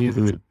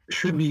 it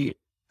should be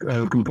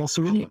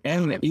compulsory,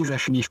 and is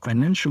actually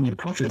financially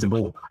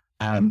profitable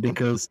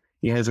because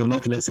it has a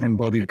lot less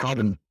embodied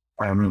carbon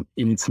in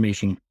its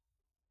making.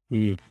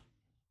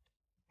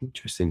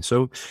 Interesting.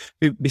 So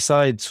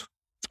besides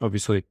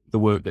obviously the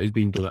work that is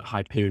being done at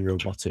Hyperion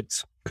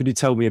Robotics, could you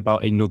tell me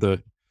about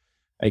another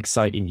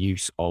exciting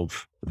use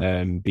of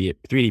be it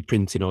 3D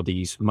printing or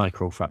these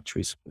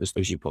microfactories,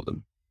 as you put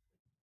them?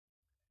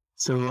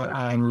 So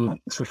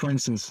for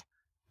instance,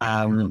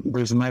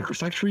 there's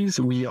microfactories.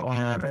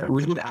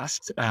 We've been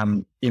asked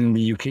in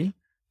the UK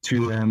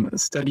to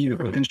study the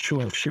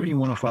potential of shipping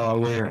one of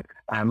our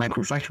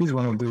microfactories,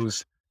 one of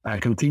those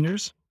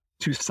containers,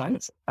 to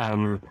sites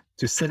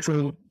to set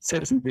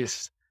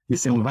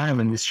this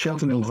environment, this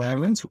sheltered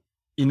environment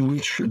in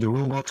which the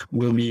robot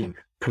will be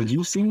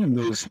producing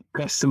those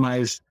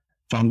customized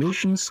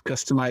foundations,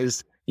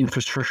 customized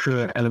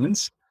infrastructure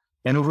elements,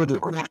 and over the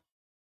course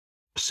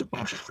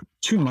of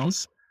 2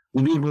 months,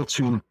 we'll be able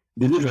to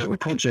deliver a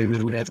project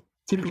that would have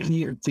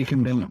typically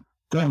taken them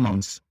 12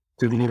 months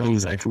to deliver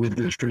exactly with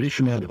the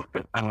traditional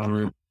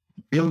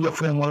build a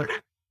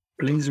framework,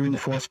 place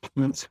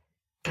reinforcement,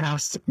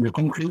 cast the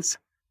concrete,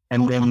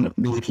 and then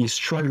basically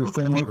strike the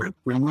framework,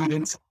 remove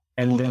it,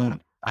 and then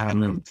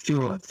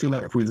fill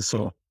up with the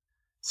soil.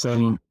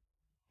 So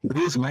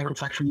those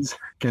microfactories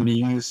can be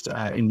used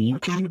in the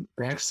UK,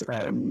 perhaps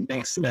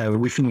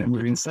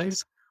within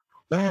size,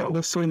 but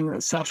also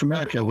in South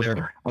America,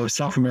 where our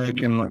South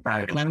American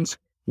client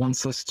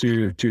wants us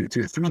to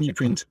 3D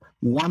print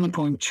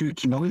 1.2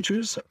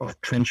 kilometers of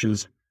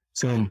trenches.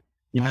 So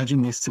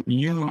imagine this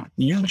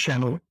huge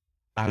channel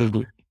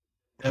that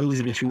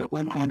is between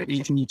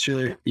 1.8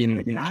 meter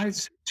in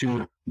height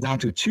to down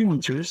to 2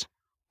 meters,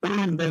 all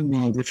of them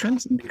being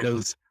different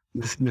because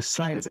the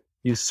site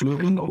is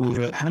sloping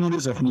over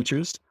hundreds of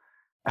meters.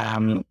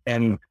 And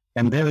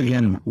there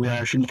again, we are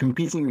actually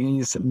competing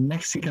against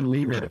Mexican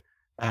labor.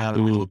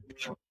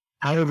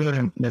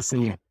 However, let's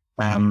say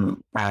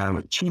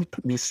cheap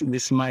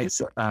this might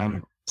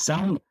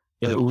sound,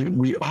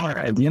 we are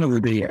at the end of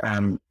the day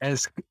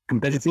as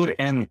competitive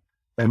and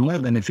more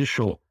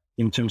beneficial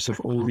in terms of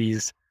all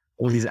these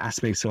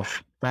aspects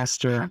of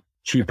faster,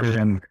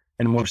 cheaper, and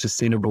more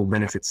sustainable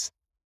benefits.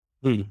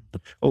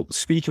 Well,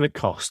 speaking of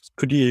cost,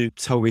 could you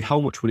tell me how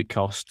much would it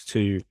cost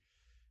to,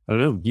 I don't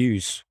know,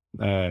 use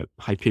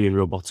Hyperion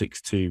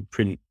Robotics to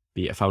print,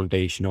 be it a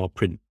foundation or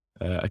print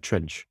a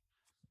trench?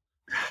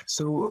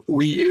 So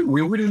we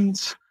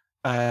wouldn't.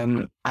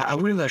 I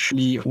wouldn't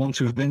actually want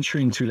to venture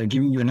into like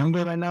giving you a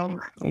number right now.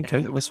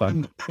 Okay, that's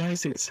fine. We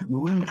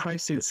wouldn't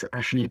price it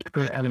actually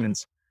per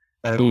element.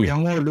 We are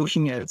more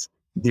looking at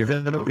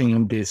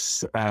developing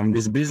this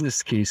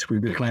business case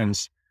with the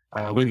clients.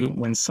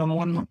 When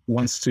someone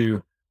wants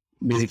to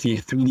basically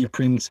 3D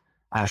print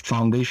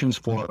foundations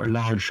for a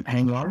large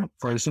hangar,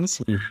 for instance,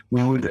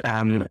 we would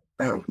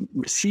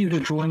receive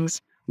the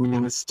drawings. We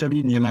would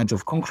study the amount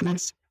of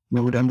concrete. We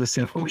would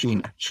understand,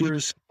 okay,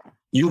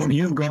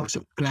 you've got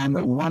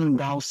planned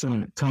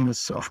 1,000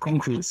 tons of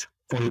concrete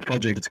for the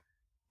project.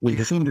 We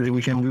think that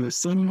we can do the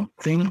same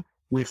thing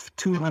with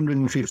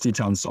 250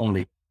 tons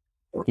only.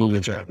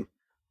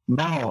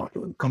 Now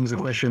comes the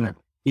question,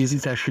 is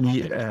it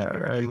actually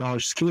a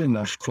large scale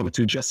enough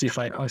to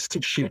justify us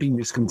shipping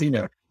this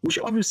container, which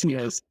obviously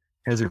has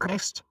a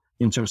cost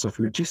in terms of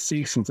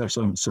logistics, in terms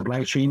of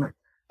supply chain,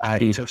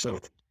 in terms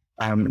of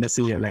let's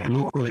say like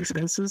local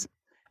expenses.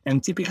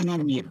 And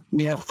typically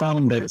we have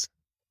found that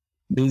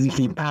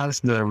basically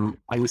past the,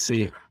 I would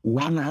say,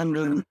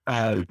 100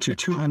 to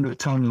 200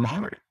 ton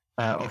mark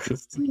of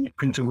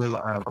printable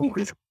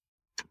concrete,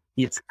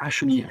 it's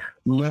actually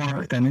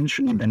more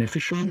financially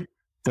beneficial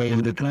for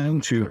the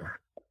client to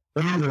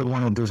order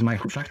one of those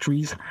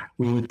microfactories.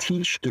 We would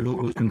teach the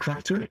local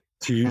contractor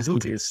to use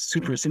it. It's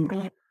super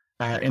simple.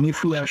 And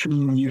if we're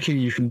actually in the UK,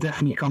 you should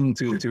definitely come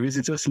to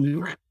visit us,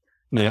 Luke.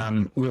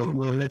 Yeah.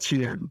 We'll let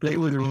you play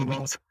with the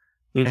robots.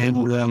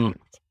 And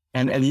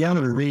at the end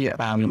of the day,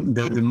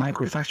 the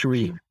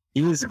microfactory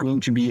is going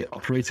to be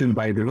operated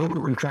by the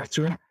local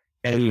contractor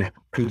and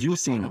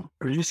producing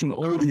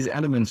all these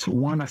elements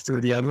one after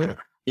the other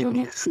in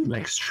this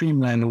like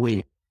streamlined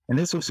way. And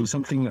that's also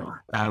something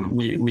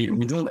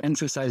we don't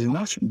emphasize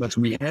enough, but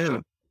we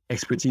have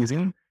expertise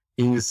in,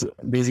 is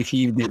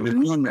basically the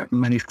lean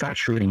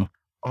manufacturing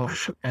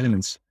of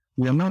elements.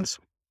 We're not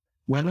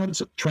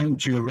trying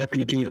to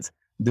replicate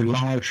the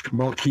large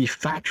bulky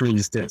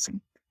factories that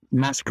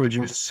mass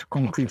produce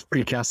concrete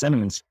precast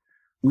elements.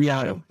 We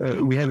have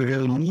a very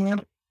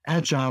lean,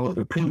 agile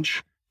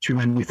approach to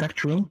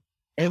manufacturing.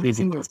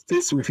 Everything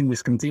fits within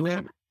this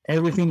container.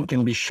 Everything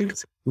can be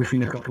shipped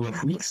within a couple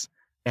of weeks,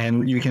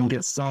 and you can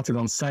get started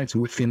on site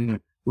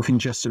within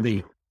just a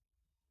day.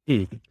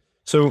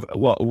 So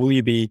what will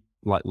you be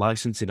like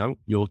licensing out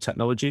your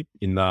technology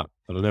in that?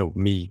 I don't know,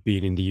 me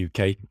being in the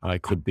UK, I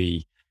could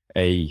be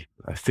a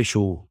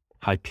official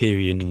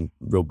Hyperion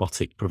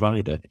robotic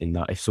provider in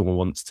that if someone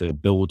wants to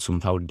build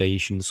some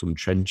foundations, some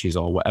trenches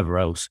or whatever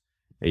else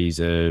is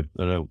I don't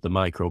know, the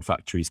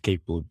microfactory is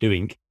capable of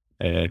doing,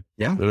 I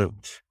don't know,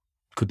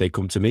 could they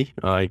come to me?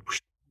 I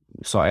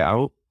sort it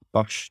out,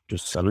 bosh,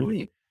 just sell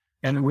it.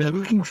 And we're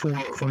looking for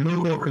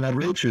local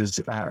collaborators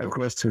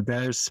across the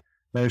various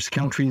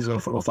countries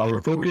of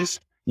our focus,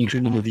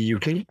 including the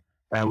UK,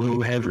 where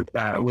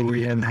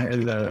we have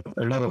had a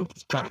lot of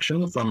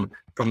traction from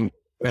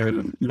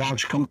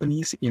large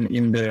companies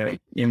in the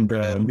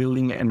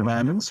building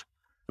environments.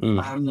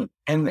 And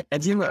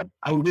at the end,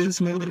 our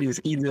business model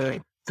is either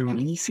through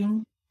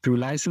leasing, through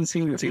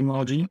licensing the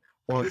technology,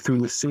 or through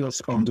the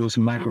sales of those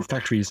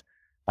microfactories.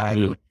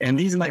 And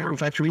these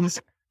microfactories,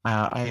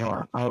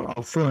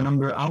 I'll throw a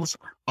number out,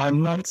 are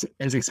not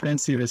as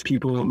expensive as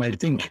people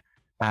might think.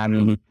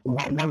 One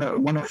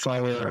of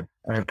our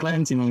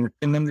clients in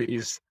Finland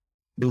is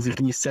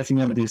basically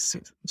setting up this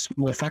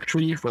small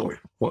factory for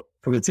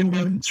the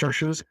timber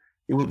structures.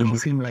 It will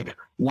cost him like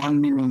 1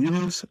 million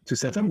euros to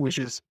set up, which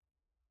is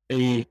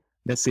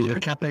let's say a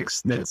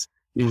capex that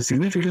is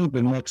significant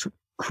but not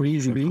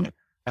crazy big.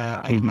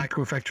 A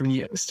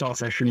microfactory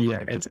starts actually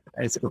at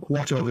a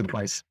quarter of the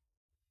price.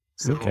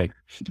 So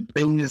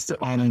based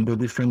on the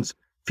different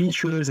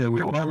features and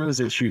requirements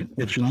that you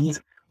need,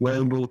 we're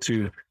able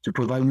to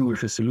provide you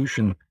with a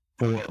solution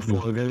for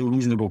a very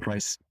reasonable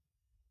price.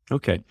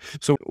 Okay.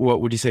 So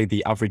what would you say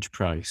the average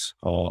price,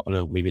 or I don't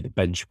know, maybe the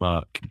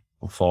benchmark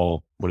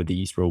for one of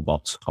these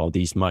robots or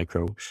these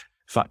micro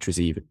factories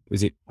even?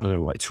 Was it, I don't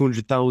know, like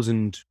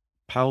 £200,000,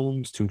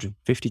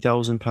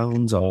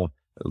 £250,000 or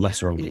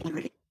less or more?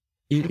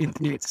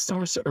 It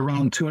starts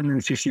around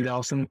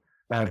 250,000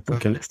 for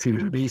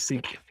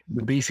the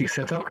basic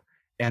setup.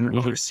 And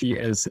obviously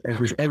as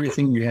with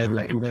everything, you have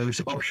like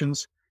various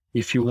options.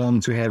 If you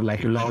want to have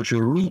like a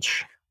larger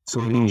reach,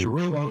 so larger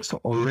robots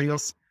or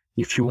rails,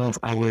 if you want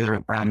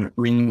our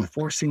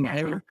reinforcing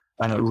head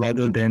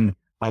rather than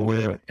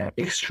our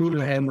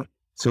extruder head,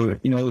 so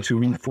in order to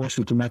reinforce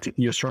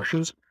automatically your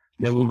structures,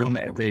 they will come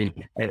at a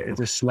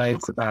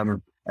slight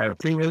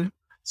premium.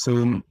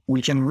 So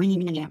we can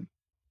really,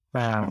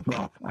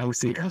 I would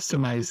say,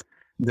 customize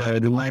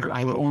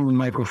our own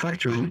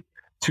microfactory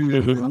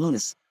to the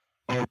needs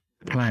of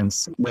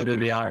clients, whether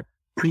they are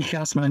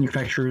precast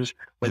manufacturers,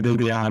 whether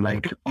they are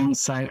like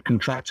on-site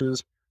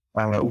contractors,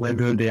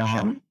 whether they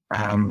are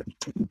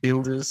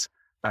builders.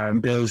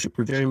 There's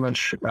very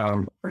much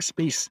a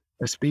space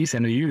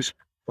and a use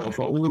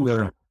for all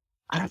the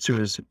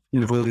actors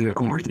involved in the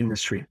concrete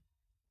industry.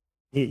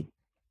 Very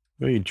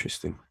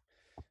interesting.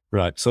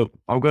 Right. So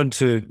I'm going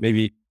to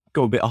maybe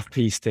go a bit off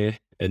piste here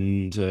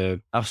and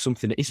have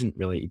something that isn't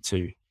related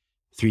to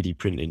 3D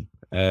printing.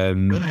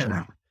 Go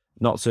ahead.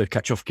 Not to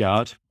catch off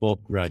guard, but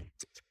right.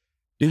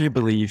 Do you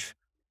believe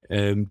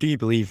in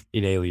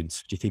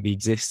aliens? Do you think they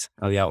exist?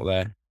 Are they out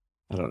there?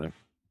 I don't know.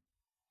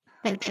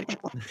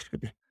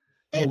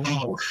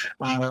 Oh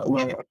wow!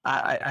 Well,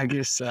 I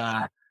guess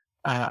I'm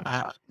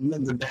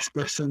not the best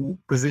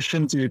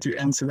position to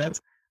answer that.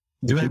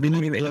 Do I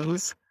believe in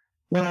aliens?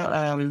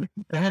 Well,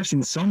 perhaps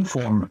in some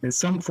form.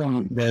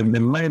 There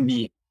might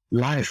be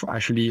life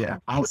actually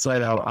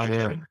outside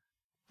our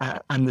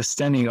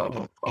understanding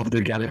of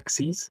the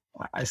galaxies,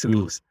 I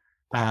suppose.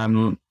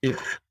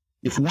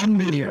 If one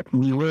day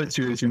we were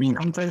to be in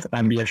contact,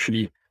 I'd be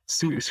actually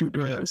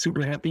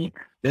super happy.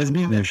 There's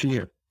been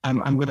actually,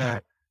 I'm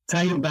gonna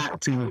tie it back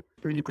to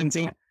 3D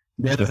printing,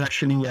 there's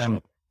actually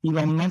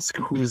Elon Musk,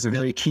 who is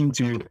very keen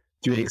to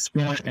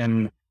explore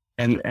and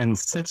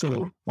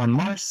settle on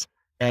Mars.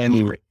 And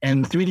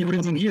 3D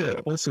printing here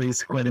also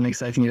is quite an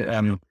exciting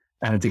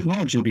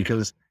technology,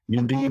 because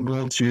you'll be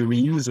able to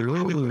reuse a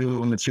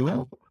low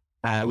material,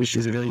 which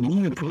is a very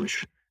lean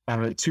approach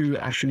to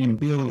actually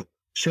build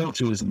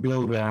shelters,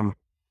 build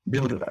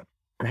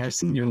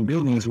perhaps even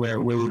buildings where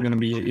we're going to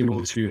be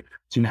able to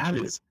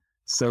inhabit.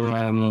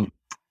 So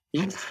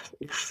if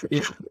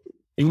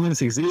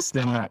aliens exist,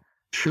 then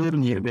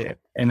surely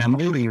and I'm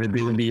hoping that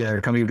they will be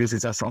coming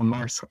visit us on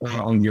Mars or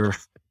on the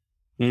Earth.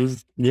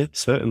 Yeah,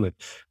 certainly.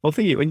 Well,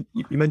 thinking when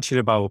you mentioned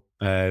about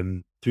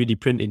 3D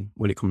printing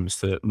when it comes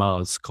to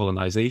Mars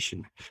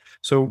colonization,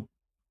 so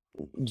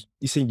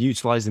you see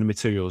utilizing the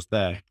materials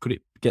there, could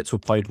it get to a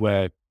point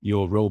where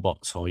your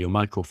robots or your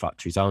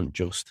microfactories aren't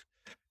just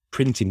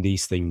printing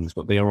these things,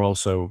 but they are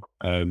also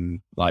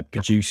like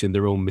producing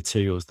their own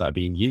materials that are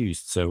being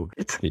used? So,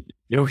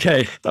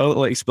 okay, a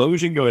little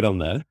explosion going on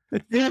there.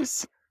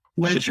 Yes,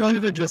 we're trying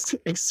to just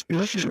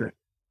explosion.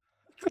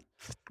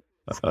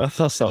 That's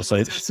not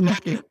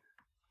safe.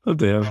 Oh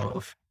dear.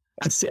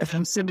 If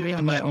I'm sitting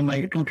on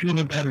my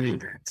computer battery,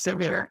 sit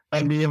there,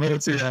 I'll be able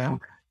to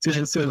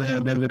answer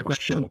the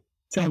question.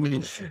 Tell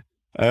me.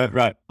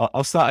 Right,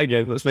 I'll start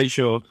again. Let's make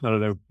sure, I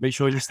don't know, make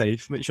sure you're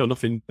safe, make sure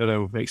nothing, I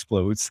don't know,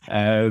 explodes.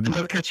 I'm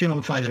not catching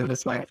on fire,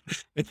 that's fine.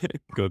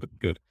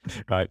 Good.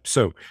 Right,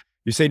 so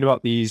you're saying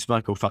about these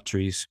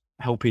microfactories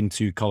helping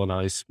to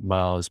colonize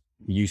Mars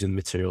using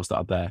materials that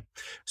are there.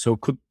 So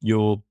could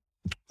your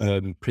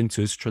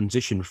printers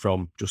transition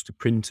from just the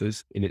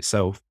printers in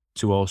itself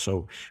to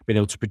also being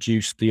able to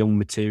produce the own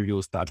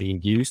materials that are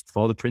being used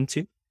for the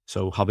printing?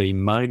 So have a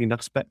mining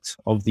aspect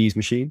of these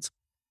machines?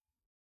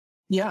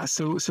 Yeah,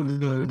 so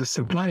the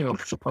supply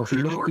of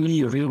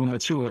locally available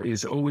material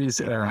is always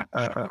a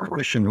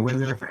question,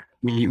 whether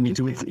we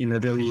do it in a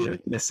very,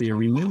 let's say,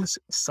 remote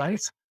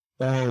site,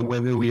 or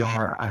whether we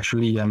are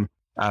actually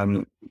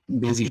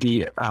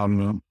basically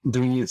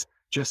doing it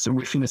just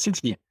within a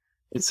city.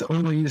 It's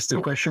always the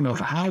question of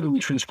how do we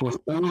transport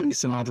all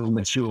these amount of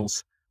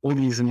materials, all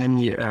these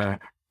many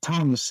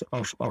tons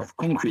of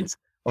concrete,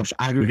 of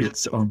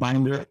aggregates, of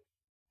binder,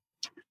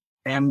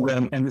 and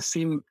the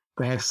same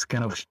perhaps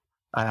kind of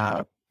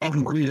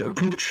off-grid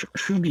approach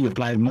should be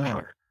applied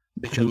more,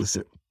 because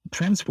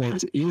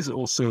transport is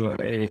also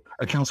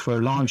accounts for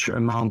a large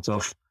amount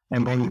of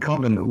embodied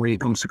carbon when it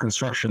comes to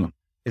construction.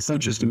 It's not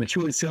just the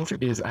material itself;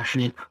 it is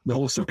actually the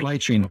whole supply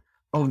chain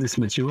of this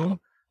material.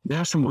 There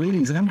are some great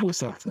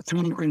examples of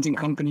 3D printing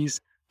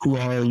companies who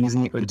are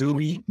using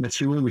Adobe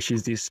material, which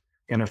is this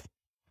kind of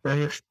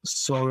earth,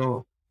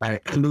 soil,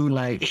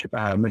 glue-like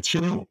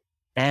material,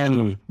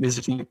 and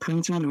basically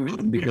printing with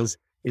it, because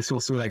it's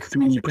also like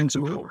 3D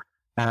printable.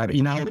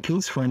 In our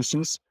case, for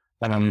instance,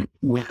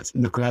 with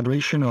the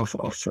collaboration of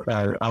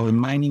our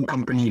mining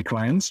company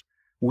clients,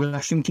 we're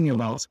thinking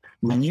about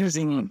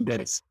reusing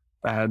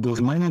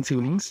those mining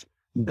tailings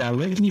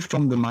directly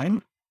from the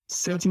mine,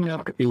 setting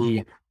up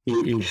a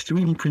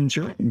 3D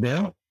printer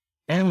there,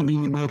 and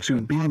being able to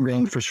build their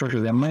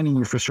infrastructure, their mining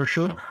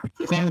infrastructure,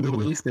 from the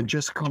waste that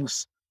just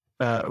comes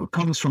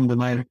from the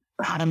mine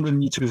 100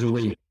 meters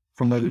away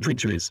from where the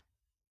printer is.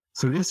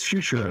 So this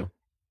future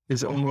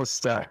is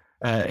almost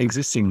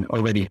existing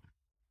already.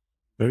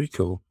 Very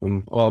cool.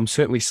 Well, I'm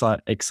certainly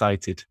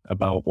excited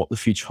about what the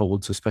future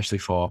holds, especially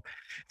for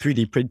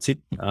 3D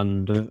printing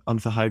and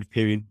for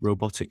Hyperion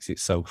Robotics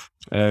itself.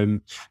 So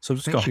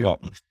we've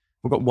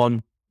got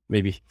one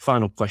maybe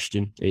final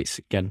question. It's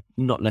again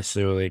not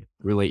necessarily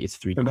related to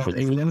 3D about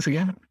printing. aliens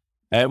again.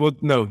 Well,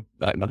 no,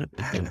 not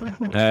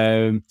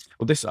well,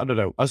 this, I don't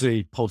know. As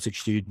a politics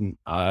student,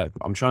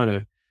 I'm trying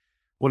to.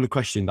 One of the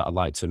questions that I'd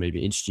like to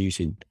maybe introduce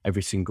in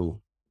every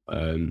single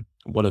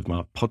one of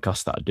my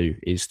podcasts that I do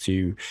is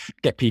to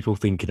get people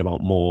thinking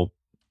about more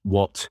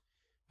what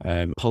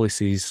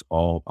policies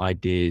or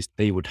ideas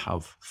they would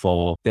have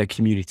for their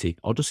community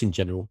or just in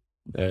general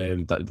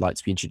that would like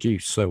to be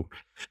introduced. So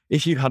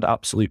if you had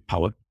absolute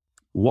power,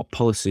 what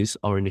policies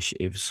or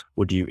initiatives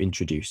would you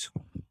introduce?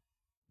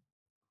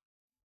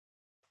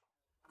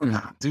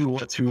 Do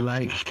what you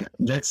like.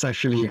 That's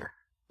actually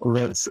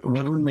what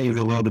would make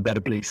the world a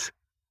better place.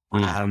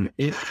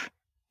 If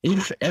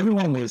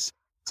everyone was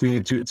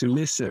to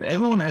listen,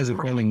 everyone has a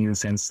calling in a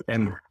sense,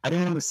 and I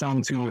don't want to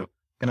sound too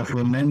kind of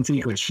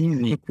romantic or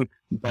cheesy,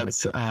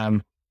 but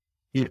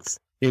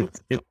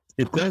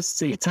it does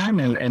take time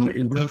and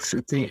it does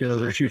take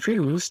a few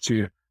failures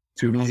to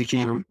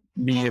basically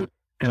be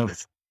kind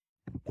of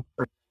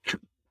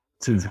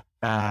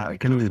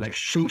like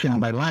shaken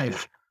by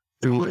life.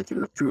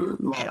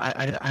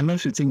 I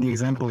must take the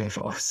example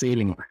of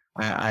sailing.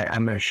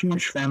 I'm a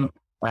huge fan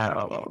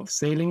of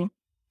sailing,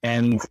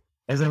 and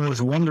as I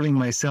was wondering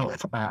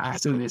myself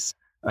after this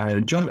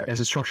job as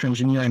a structural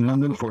engineer in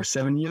London for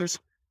 7 years,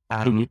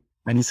 I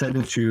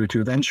decided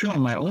to venture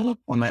on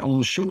my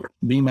own ship,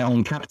 be my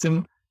own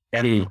captain,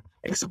 and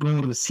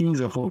explore the seas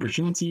of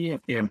opportunity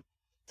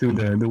through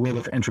the world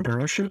of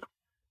entrepreneurship.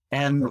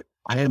 And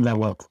I had like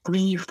what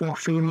 3-4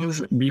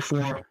 failures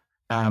before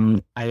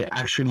I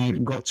actually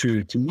got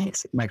to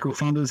meet my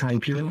co-founders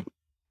Hyperion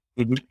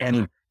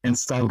and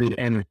started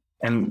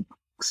and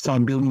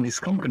start building this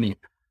company.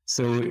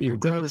 So it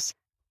does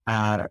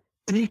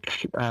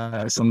take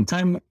some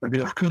time, a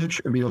bit of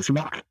courage, a bit of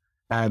luck,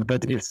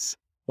 but it's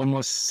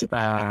almost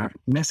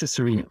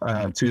necessary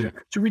to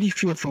really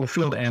feel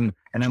fulfilled. And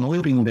I'm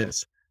living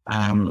this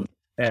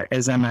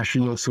as I'm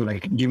actually also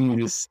like giving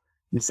this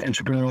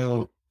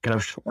entrepreneurial kind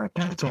of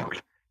pep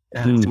talk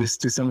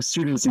to some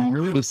students in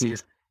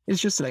universities. It's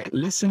just like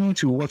listening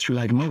to what you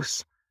like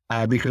most,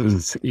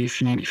 because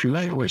if you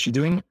like what you're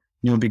doing,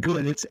 you'll be good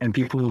at it, and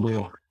people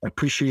will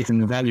appreciate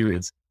and value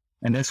it.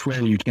 And that's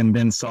where you can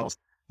then start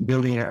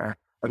building a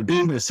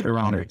business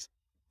around it.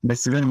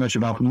 That's very much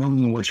about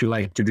knowing what you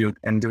like to do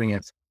and doing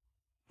it.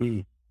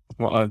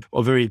 What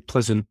a very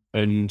pleasant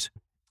and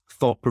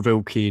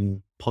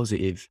thought-provoking,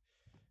 positive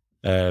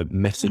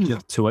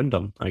message to end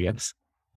on, I guess.